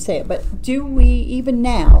shouldn't even say it, but do we, even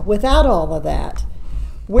now, without all of that,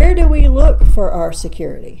 where do we look for our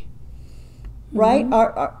security? Right?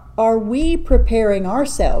 Are we preparing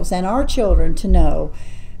ourselves and our children to know,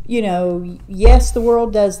 yes, the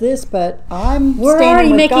world does this, but we're already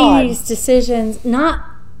with making God. These decisions, not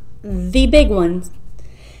the big ones,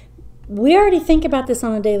 we already think about this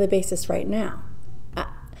on a daily basis right now.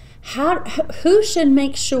 Who should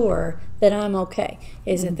make sure that I'm okay?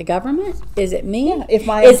 Is it the government? Is it me? Yeah. If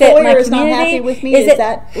my employer is not happy with me, is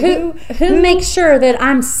that who makes sure that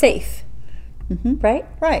I'm safe? Right?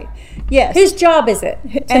 Right. Yes. Whose job is it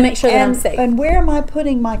to make sure that I'm safe? And where am I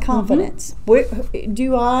putting my confidence? Where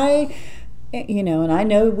do I, and I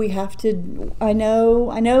know we have to, I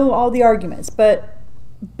know all the arguments, but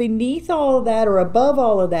beneath all of that or above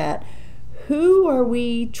all of that, who are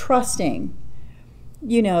we trusting?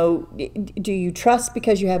 Do you trust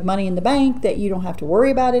because you have money in the bank that you don't have to worry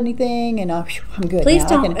about anything? And I'm good. Please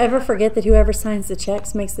don't ever forget that whoever signs the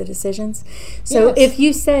checks makes the decisions. So if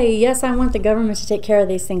you say, yes, I want the government to take care of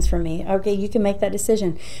these things for me, okay, you can make that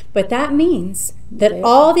decision. But that means that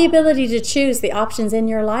all the ability to choose the options in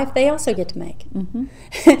your life, they also get to make.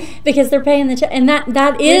 Because they're paying the check. And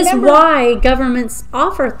that is why governments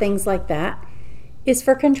offer things like that. Is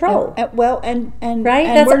for control. And right.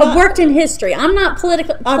 That's worked in history. I'm not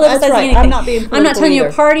politicizing anything. I'm not being political. I'm not telling you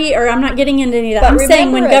a party, or I'm not getting into any of that. I'm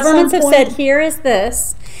saying when governments have said, "Here is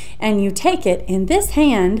this," and you take it in this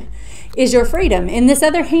hand, is your freedom. In this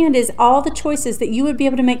other hand is all the choices that you would be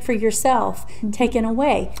able to make for yourself taken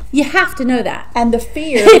away. You have to know that. And the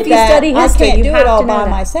fear if you study history, I can't you do have it all to know by that.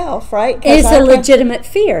 Myself, right? It's a legitimate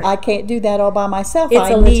fear. I can't do that all by myself. It's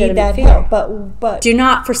a legitimate that fear. help. But do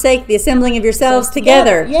not forsake the assembling of yourselves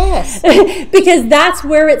together. Yes. Because that's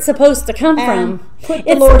where it's supposed to come from. Put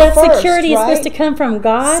the Lord that first, security right? is supposed to come from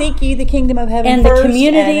God. Seek ye the kingdom of heaven and first, the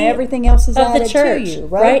community and everything else is of added the church, to you,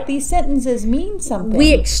 right? These sentences mean something.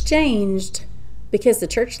 We exchanged because the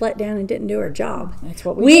church let down and didn't do her job. That's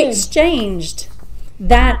what we did. Exchanged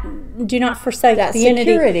that. Do not forsake that the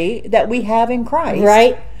security unity that we have in Christ,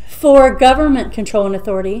 right? For government control and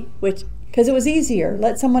authority, which. Because it was easier.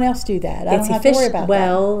 Let someone else do that. I don't have to worry about that.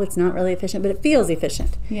 Well, it's not really efficient, but it feels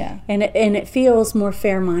efficient. Yeah. And it feels more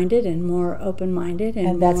fair-minded and more open-minded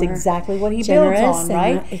and that's more exactly what he builds on,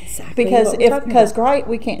 right? Exactly. Because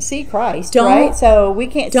we can't see Christ, right? So we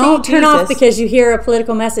can't see Jesus. Don't turn off because you hear a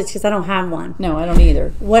political message, because I don't have one. No, I don't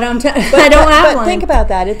either. I don't have one. But think about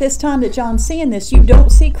that. At this time that John's seeing this, you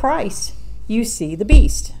don't see Christ. You see the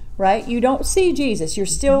beast, right? You don't see Jesus. You're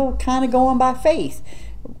still kind of going by faith.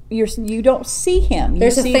 You don't see him.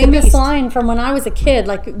 There's a famous line from when I was a kid,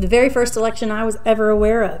 like the very first election I was ever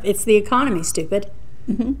aware of. It's the economy, stupid.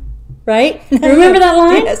 Right? Remember that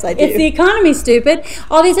line? Yes, I do. It's the economy, stupid.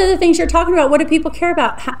 All these other things you're talking about, what do people care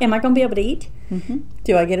about? Am I going to be able to eat?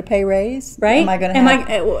 Do I get a pay raise? Right? Am I going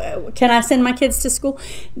to can I send my kids to school?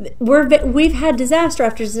 We've had disaster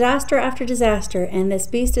after disaster after disaster, and this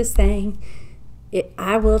beast is saying,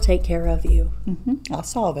 I will take care of you. I'll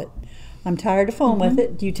solve it. I'm tired of fooling with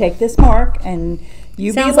it. You take this mark and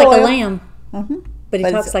you sounds be loyal. like a lamb, but he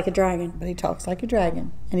talks like a dragon. But he talks like a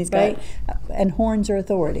dragon, and he's got and horns are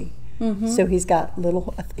authority. So he's got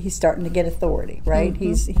he's starting to get authority, right?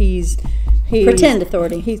 He's pretend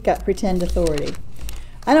authority. He's got pretend authority.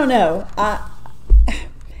 I don't know.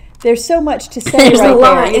 There's so much to say There's right a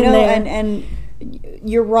lot there, in there. and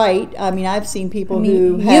you're right. I mean, I've seen people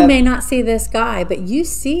who you may not see this guy, but you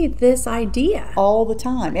see this idea all the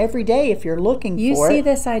time, every day. If you're looking for it, you see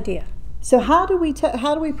this idea. So how do we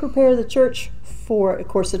prepare the church for? Of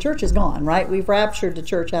course, the church is gone, right? We've raptured the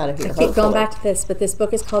church out of here. I keep going back to this, but this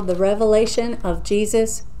book is called The Revelation of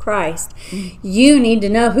Jesus Christ. You need to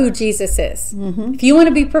know who Jesus is. If you want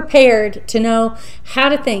to be prepared to know how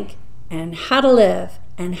to think and how to live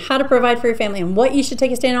and how to provide for your family and what you should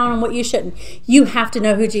take a stand on and what you shouldn't, you have to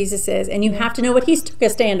know who Jesus is, and you have to know what he took a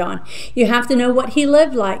stand on. You have to know what he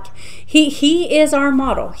lived like. He is our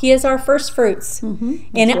model. He is our first fruits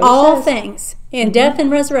in all things. In death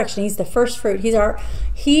and resurrection, he's the first fruit.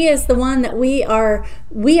 He is the one that we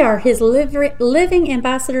are his living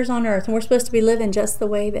ambassadors on earth, and we're supposed to be living just the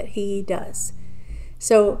way that he does.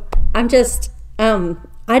 So I'm just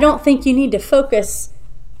I don't think you need to focus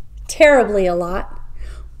terribly a lot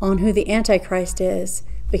on who the Antichrist is,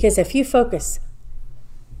 because if you focus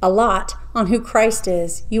a lot on who Christ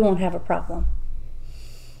is, you won't have a problem.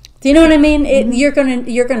 Do you know what I mean? You're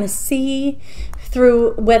gonna see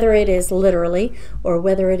through, whether it is literally or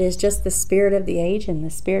whether it is just the spirit of the age and the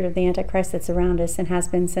spirit of the Antichrist that's around us and has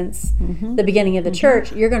been since the beginning of the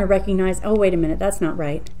church. You're going to recognize, oh, wait a minute, that's not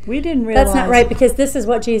right. We didn't realize that's not right, because this is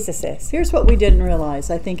what Jesus is. Here's what we didn't realize,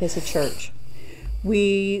 I think, as a church.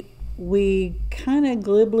 We kind of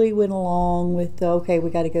glibly went along with, okay, we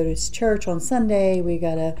got to go to church on Sunday. We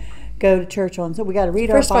got to go to church on. So we got to read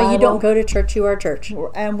our Bible. First of all, you don't go to church; you are church,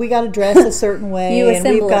 and we got to dress a certain way. You assemble.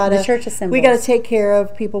 And we've got the church assembles. We got to take care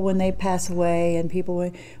of people when they pass away, and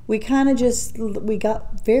people. We kind of we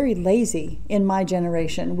got very lazy in my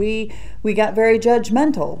generation. We got very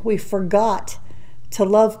judgmental. We forgot to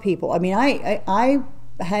love people. I mean, I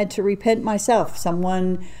had to repent myself.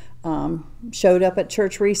 Someone showed up at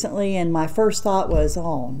church recently, and my first thought was,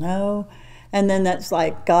 "Oh no." And then that's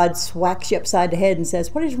like God swacks you upside the head and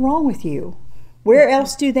says, what is wrong with you? Where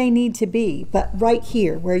else do they need to be? But right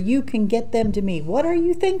here, where you can get them to me. What are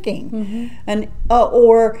you thinking? And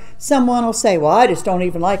or someone will say, well, I just don't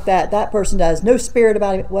even like that. That person does. No spirit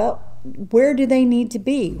about it. Well, where do they need to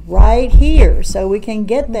be? Right here, so we can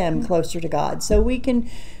get them closer to God. So we can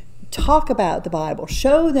talk about the Bible.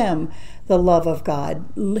 Show them the love of God.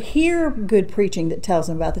 Hear good preaching that tells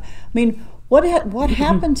them about I mean, what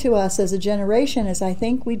happened to us as a generation is I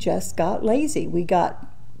think we just got lazy. We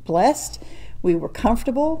got blessed. We were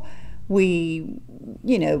comfortable. We,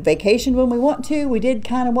 vacationed when we want to. We did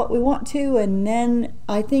kind of what we want to. And then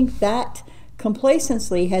I think that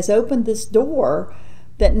complacency has opened this door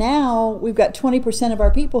that now we've got 20% of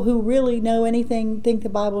our people who really know anything, think the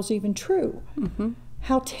Bible's even true.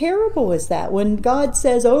 How terrible is that when God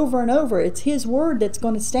says over and over, it's His word that's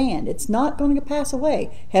going to stand. It's not going to pass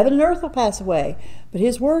away. Heaven and earth will pass away, but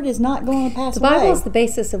His word is not going to pass away. The Bible is the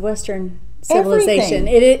basis of Western civilization.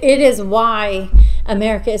 It is why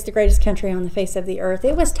America is the greatest country on the face of the earth.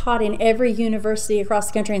 It was taught in every university across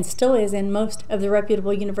the country and still is in most of the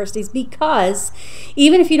reputable universities, because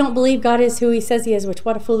even if you don't believe God is who He says He is, which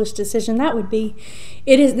what a foolish decision that would be,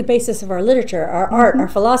 it is the basis of our literature, our art, our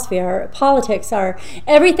philosophy, our politics, our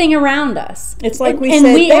everything around us. It's like we said,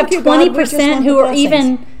 and we have 20% who are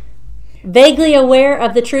even vaguely aware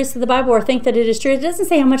of the truths of the Bible or think that it is true. It doesn't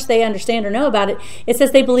say how much they understand or know about it. It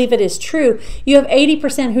says they believe it is true. You have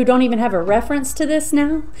 80% who don't even have a reference to this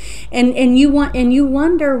now, and you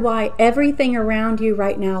wonder why everything around you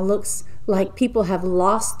right now looks like people have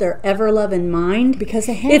lost their ever-loving mind. Because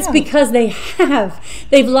they have. It's because they have.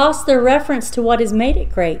 They've lost their reference to what has made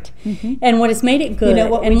it great and what has made it good. You know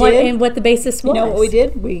what and we did? And what the basis was. You know what we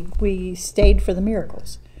did? We stayed for the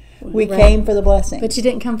miracles. We came for the blessing. But you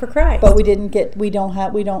didn't come for Christ. But we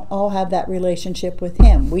don't all have that relationship with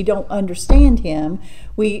Him. We don't understand Him.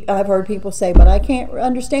 I've heard people say, but I can't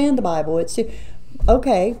understand the Bible. It's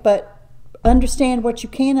okay, but understand what you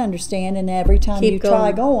can understand, and every time you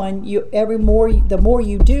try going, the more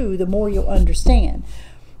you do, the more you'll understand.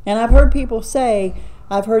 And I've heard people say,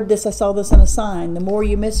 I saw this on a sign, the more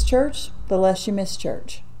you miss church, the less you miss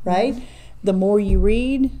church, right? The more you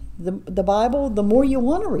read the Bible, the more you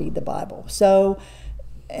want to read the Bible. So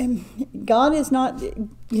God is not,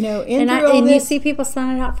 and you see people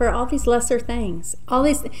signing up for all these lesser things, all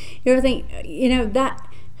these. You ever think, that?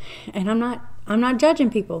 And I'm not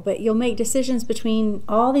judging people, but you'll make decisions between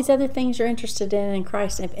all these other things you're interested in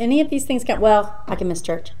Christ. And if any of these things I can miss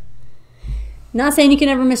church. Not saying you can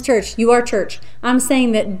never miss church. You are church. I'm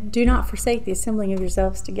saying that do not forsake the assembling of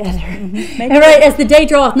yourselves together. And right, as the day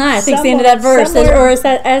draweth nigh, I think it's the end of that verse. Or is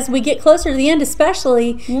that as we get closer to the end,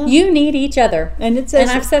 especially, you need each other. And it says,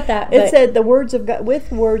 and I've said that. It said the words of God, with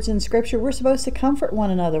words in Scripture, we're supposed to comfort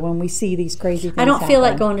one another when we see these crazy things I don't happen. feel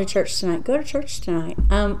like going to church tonight. Go to church tonight.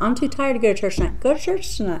 I'm too tired to go to church tonight. Go to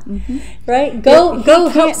church tonight. Right? Go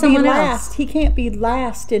help someone else. He can't be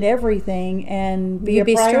last in everything and be a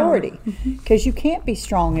priority. Because you can't be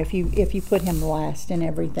strong if you put Him last in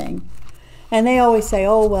everything. And they always say,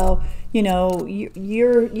 oh, well, you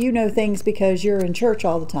know things because you're in church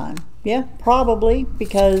all the time. Yeah, probably,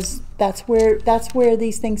 because that's where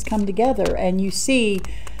these things come together, and you see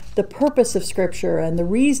the purpose of Scripture and the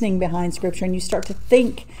reasoning behind Scripture, and you start to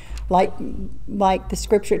think like the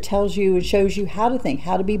Scripture tells you and shows you how to think,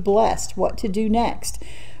 how to be blessed, what to do next.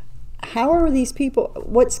 How are these people?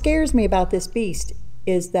 What scares me about this beast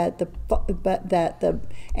is that the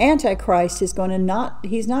Antichrist is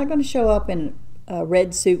he's not going to show up in a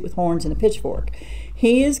red suit with horns and a pitchfork.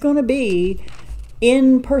 He is going to be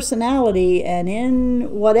in personality and in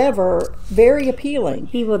whatever very appealing.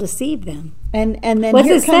 He will deceive them. And then what's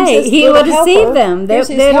it say? He will deceive them. There's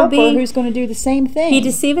his helper who's going to do the same thing. He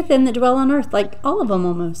deceiveth them that dwell on earth, like all of them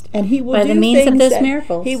almost. And he will by the means of those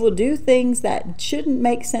miracles. He will do things that shouldn't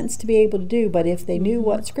make sense to be able to do, but if they knew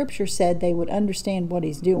what Scripture said, they would understand what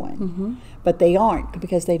he's doing. But they aren't,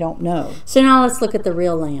 because they don't know. So now let's look at the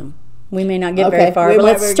real lamb. We may not get very far, but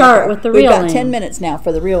let's start with the real lamb. We've got 10 minutes now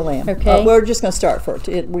for the real lamb. Okay. We're just going to start for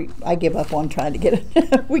it. I give up on trying to get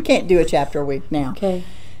it. We can't do a chapter a week now. Okay.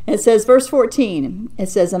 It says, verse 14, it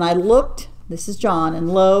says, and I looked, this is John,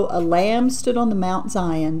 and lo, a lamb stood on the Mount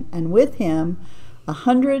Zion, and with him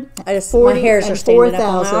my hairs are standing up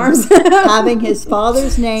on my arms. having his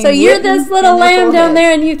Father's name. So you're this little lamb down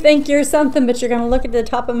there, and you think you're something, but you're going to look at the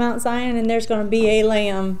top of Mount Zion, and there's going to be a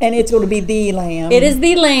lamb. And it's going to be the lamb. It is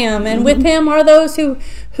the lamb, and with him are those who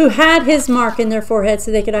had his mark in their forehead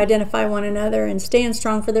so they could identify one another and stand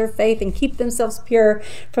strong for their faith and keep themselves pure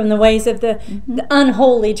from the ways of the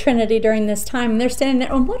unholy trinity during this time. And they're standing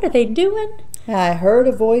there, and what are they doing? I heard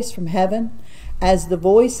a voice from heaven, as the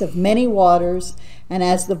voice of many waters, and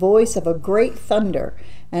as the voice of a great thunder.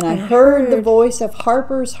 And I heard the voice of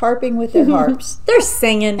harpers harping with their harps. They're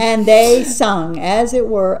singing. And they sung, as it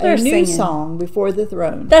were, a new song before the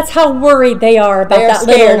throne. That's how worried they are about that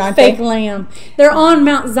little fake lamb. They're on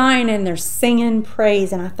Mount Zion, and they're singing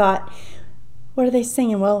praise. And I thought, what are they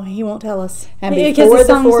singing? Well, he won't tell us. And before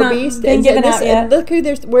the four beasts, and look who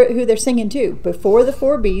they're singing to. Before the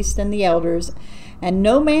four beasts and the elders, and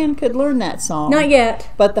no man could learn that song. Not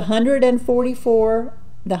yet. But the 140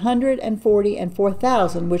 and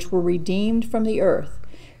 4,000 which were redeemed from the earth.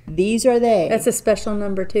 These are they. That's a special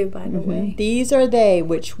number too, by the way. These are they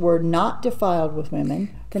which were not defiled with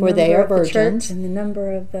women, for they are virgins. The church and the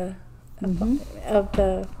number of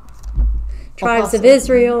the tribes of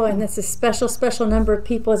Israel, and it's a special number of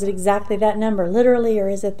people. Is it exactly that number, literally, or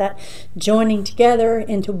is it that joining together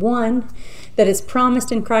into one that is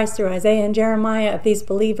promised in Christ through Isaiah and Jeremiah of these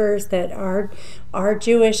believers that are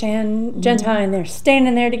Jewish and Gentile, and they're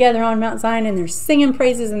standing there together on Mount Zion, and they're singing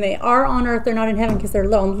praises, and they are on earth, they're not in heaven, because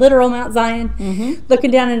they're on literal Mount Zion,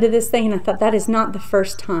 looking down into this thing. And I thought, that is not the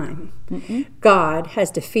first time God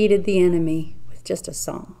has defeated the enemy with just a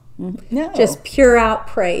song. No. Just pure out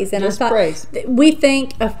praise. And just I thought, praise. We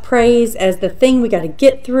think of praise as the thing we got to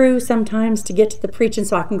get through sometimes to get to the preaching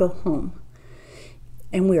so I can go home.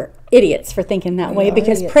 And we are idiots for thinking that way,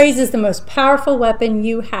 because praise is the most powerful weapon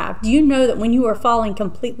you have. Do you know that when you are falling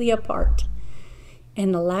completely apart,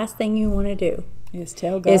 and the last thing you want to do is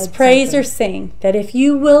tell God is praise or sing, that if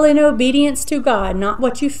you will, in obedience to God, not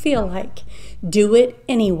what you feel like, do it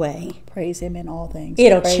anyway. Praise Him in all things.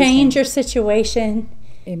 It'll change your situation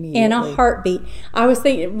in a heartbeat. I was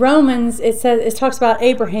thinking Romans, it talks about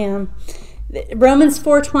Abraham. Romans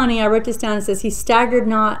 4:20, I wrote this down. It says, he staggered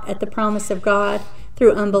not at the promise of God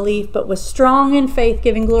through unbelief, but was strong in faith,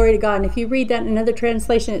 giving glory to God. And if you read that in another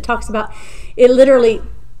translation, it talks about, it literally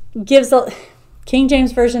gives King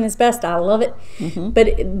James Version is best. I love it. But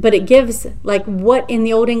it gives, like, what in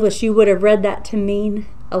the Old English you would have read that to mean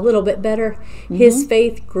a little bit better. His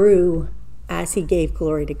faith grew as he gave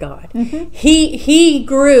glory to God. He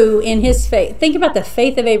grew in his faith. Think about the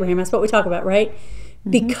faith of Abraham. That's what we talk about, right?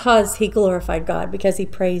 Because he glorified God, because he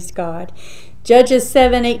praised God. Judges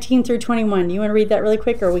 7:18 through 21. Do you want to read that really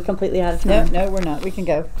quick, or are we completely out of time? No, we're not. We can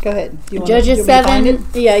go. Go ahead. Judges 7.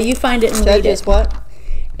 Yeah, you find it and read it. Judges what?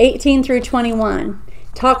 18 through 21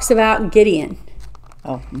 talks about Gideon.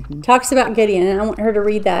 Talks about Gideon, and I want her to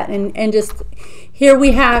read that. And just here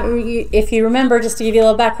we have, if you remember, just to give you a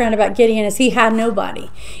little background about Gideon, is he had nobody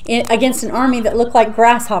against an army that looked like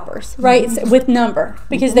grasshoppers, right? With number,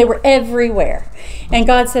 because they were everywhere. And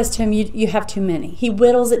God says to him, you have too many. He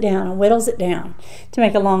whittles it down and whittles it down, to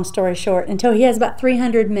make a long story short, until he has about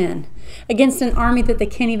 300 men against an army that they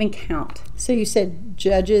can't even count. So you said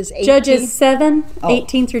Judges 18? Judges 7,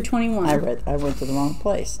 18 through 21. I went to the wrong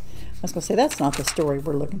place. I was going to say, that's not the story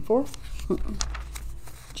we're looking for.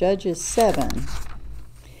 Judges 7,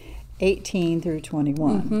 18 through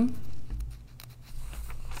 21.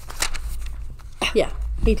 Yeah,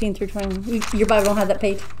 18 through 21. Your Bible don't have that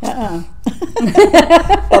page?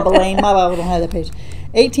 Bubba Lane, my Bible don't have that page.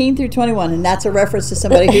 18 through 21, and that's a reference to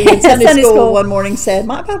somebody who in Sunday school one morning said,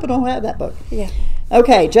 my Bible don't have that book. Yeah.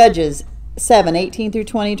 Okay, Judges 7, 18 through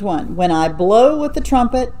 21. When I blow with the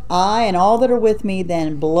trumpet, I and all that are with me,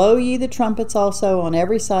 then blow ye the trumpets also on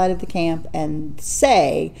every side of the camp, and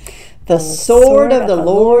say, the sword of the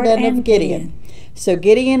Lord and of Gideon. So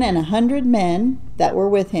Gideon and 100 men that were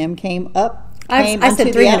with him came unto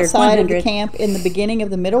the outside of the camp in the beginning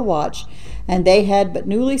of the middle watch, and they had but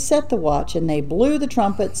newly set the watch, and they blew the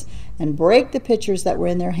trumpets and brake the pitchers that were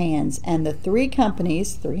in their hands. And the three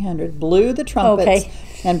companies, 300, blew the trumpets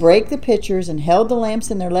and brake the pitchers, and held the lamps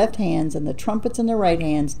in their left hands and the trumpets in their right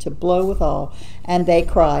hands to blow withal. And they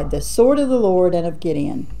cried, the sword of the Lord and of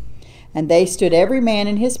Gideon. And they stood every man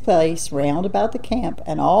in his place round about the camp,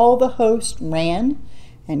 and all the host ran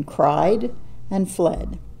and cried and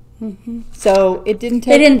fled. So it didn't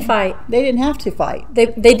take. They didn't fight. They didn't have to fight.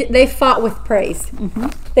 They fought with praise.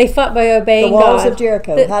 They fought by obeying God. The walls God. of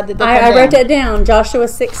Jericho. How did they come I wrote that down. Joshua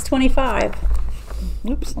 6:25.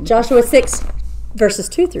 Oops. Joshua 6 verses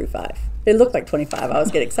 2 through 5. They looked like 25. I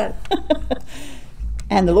was getting excited.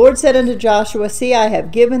 And the Lord said unto Joshua, See, I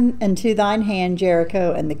have given into thine hand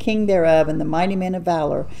Jericho, and the king thereof, and the mighty men of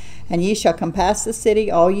valor. And ye shall compass the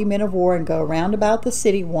city, all ye men of war, and go round about the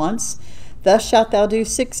city once. Thus shalt thou do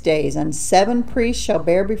 6 days, and 7 priests shall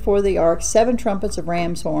bear before the ark 7 trumpets of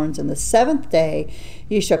ram's horns. And the 7th day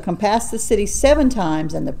ye shall compass the city 7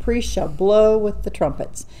 times, and the priests shall blow with the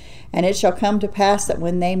trumpets. And it shall come to pass that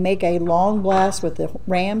when they make a long blast with the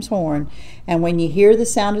ram's horn, and when ye hear the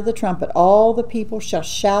sound of the trumpet, all the people shall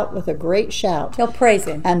shout with a great shout. They'll praise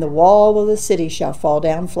him. And the wall of the city shall fall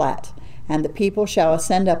down flat, and the people shall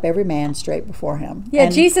ascend up every man straight before him. Yeah,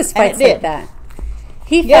 and, Jesus fights like that.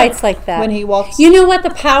 He fights like that. When he walks. You know what the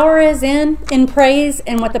power is in praise,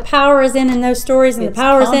 and what the power is in those stories, and the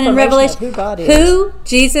power is in Revelation? Who God is. Who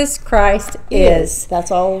Jesus Christ is.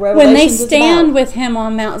 That's all Revelation When they is stand about. with him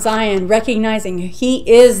on Mount Zion, recognizing he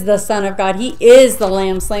is the Son of God, he is the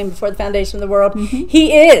Lamb slain before the foundation of the world,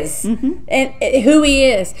 he is, and who he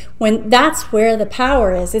is. When that's where the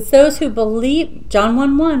power is. It's those who believe, John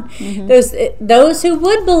 1:1, those who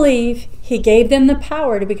would believe, he gave them the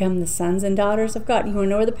power to become the sons and daughters of God. You want to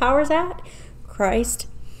know where the power's at? Christ,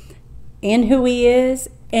 and who he is,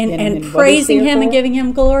 and praising him and giving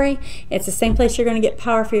him glory. It's the same place you're going to get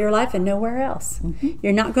power for your life and nowhere else.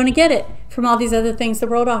 You're not going to get it from all these other things the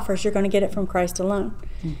world offers. You're going to get it from Christ alone.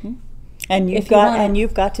 And you've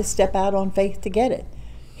got to step out on faith to get it.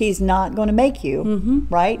 He's not going to make you,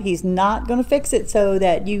 right? He's not going to fix it so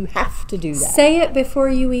that you have to do that. Say it before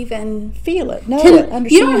you even feel it, know it, understand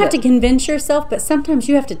it. You don't have to convince yourself, but sometimes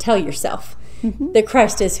you have to tell yourself that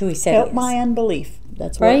Christ is who he said he is. Help my unbelief.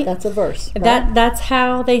 That's right. That's a verse. Right? That's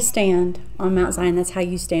how they stand on Mount Zion. That's how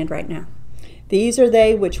you stand right now. These are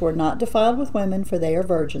they which were not defiled with women, for they are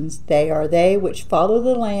virgins. They are they which follow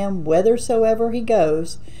the Lamb whithersoever he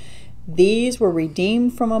goes. These were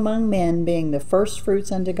redeemed from among men, being the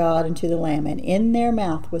firstfruits unto God and to the Lamb. And in their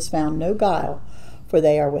mouth was found no guile, for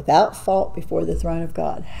they are without fault before the throne of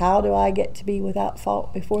God. How do I get to be without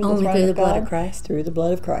fault before the throne of God? Only through the blood of Christ. Through the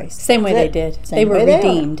blood of Christ. Same way they did. They were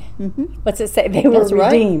redeemed. What's it say? They were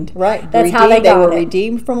redeemed. Right. That's how they got it. They were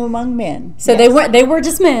redeemed from among men. So they were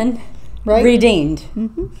just men, redeemed,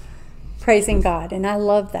 praising God. And I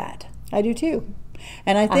love that. I do too.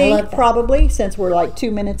 And I think probably, since we're like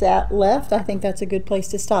 2 minutes left, I think that's a good place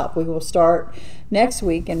to stop. We will start next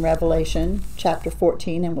week in Revelation chapter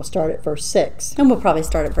 14, and we'll start at verse 6. And we'll probably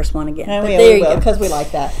start at verse 1 again. And we will, because we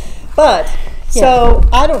like that. But, so,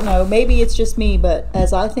 I don't know, maybe it's just me, but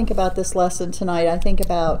as I think about this lesson tonight, I think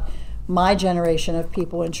about my generation of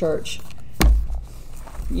people in church.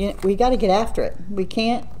 We got to get after it.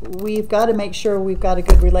 We've got to make sure we've got a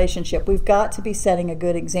good relationship. We've got to be setting a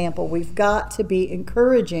good example. We've got to be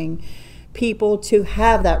encouraging people to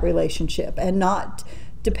have that relationship and not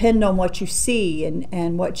depend on what you see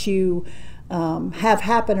and what you have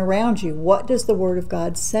happen around you. What does the Word of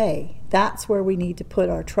God say? That's where we need to put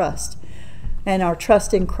our trust, and our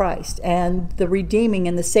trust in Christ and the redeeming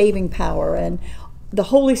and the saving power and the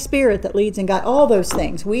Holy Spirit that leads and guides, all those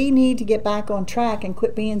things. We need to get back on track and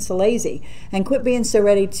quit being so lazy and quit being so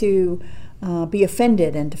ready to be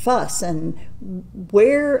offended and to fuss. And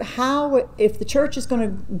if the church is going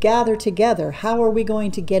to gather together, how are we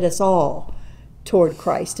going to get us all toward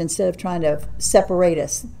Christ instead of trying to separate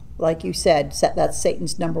us? Like you said, that's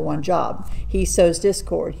Satan's number one job. He sows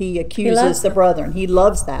discord. He accuses the brethren. He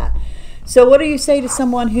loves that. So what do you say to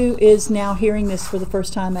someone who is now hearing this for the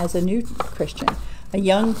first time as a new Christian? A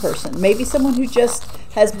young person, maybe someone who just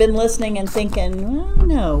has been listening and thinking,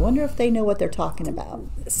 no, wonder if they know what they're talking about.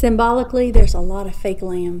 Symbolically, there's a lot of fake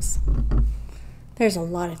lambs. There's a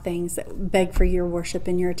lot of things that beg for your worship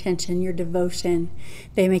and your attention, your devotion.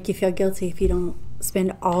 They make you feel guilty if you don't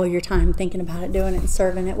spend all your time thinking about it, doing it, and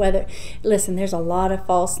serving it. Listen, there's a lot of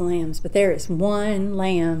false lambs, but there is one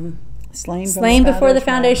lamb slain before the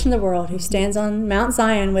foundation of the world, who stands on Mount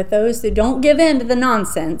Zion with those who don't give in to the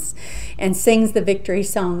nonsense and sings the victory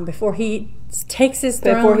song before he takes his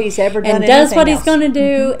throne, before he's ever done and does what he's going to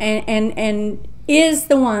do, and is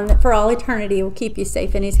the one that for all eternity will keep you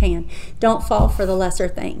safe in his hand. Don't fall for the lesser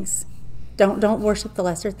things. Don't worship the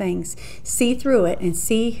lesser things. See through it and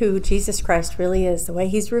see who Jesus Christ really is, the way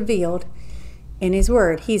he's revealed in his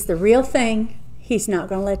word. He's the real thing. He's not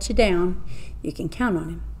going to let you down. You can count on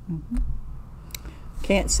him.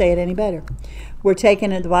 Can't say it any better. We're taking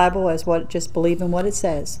the Bible as just believe in what it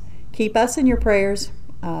says. Keep us in your prayers.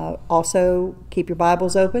 Also, keep your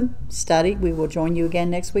Bibles open. Study. We will join you again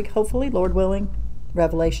next week, hopefully, Lord willing.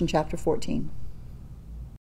 Revelation chapter 14.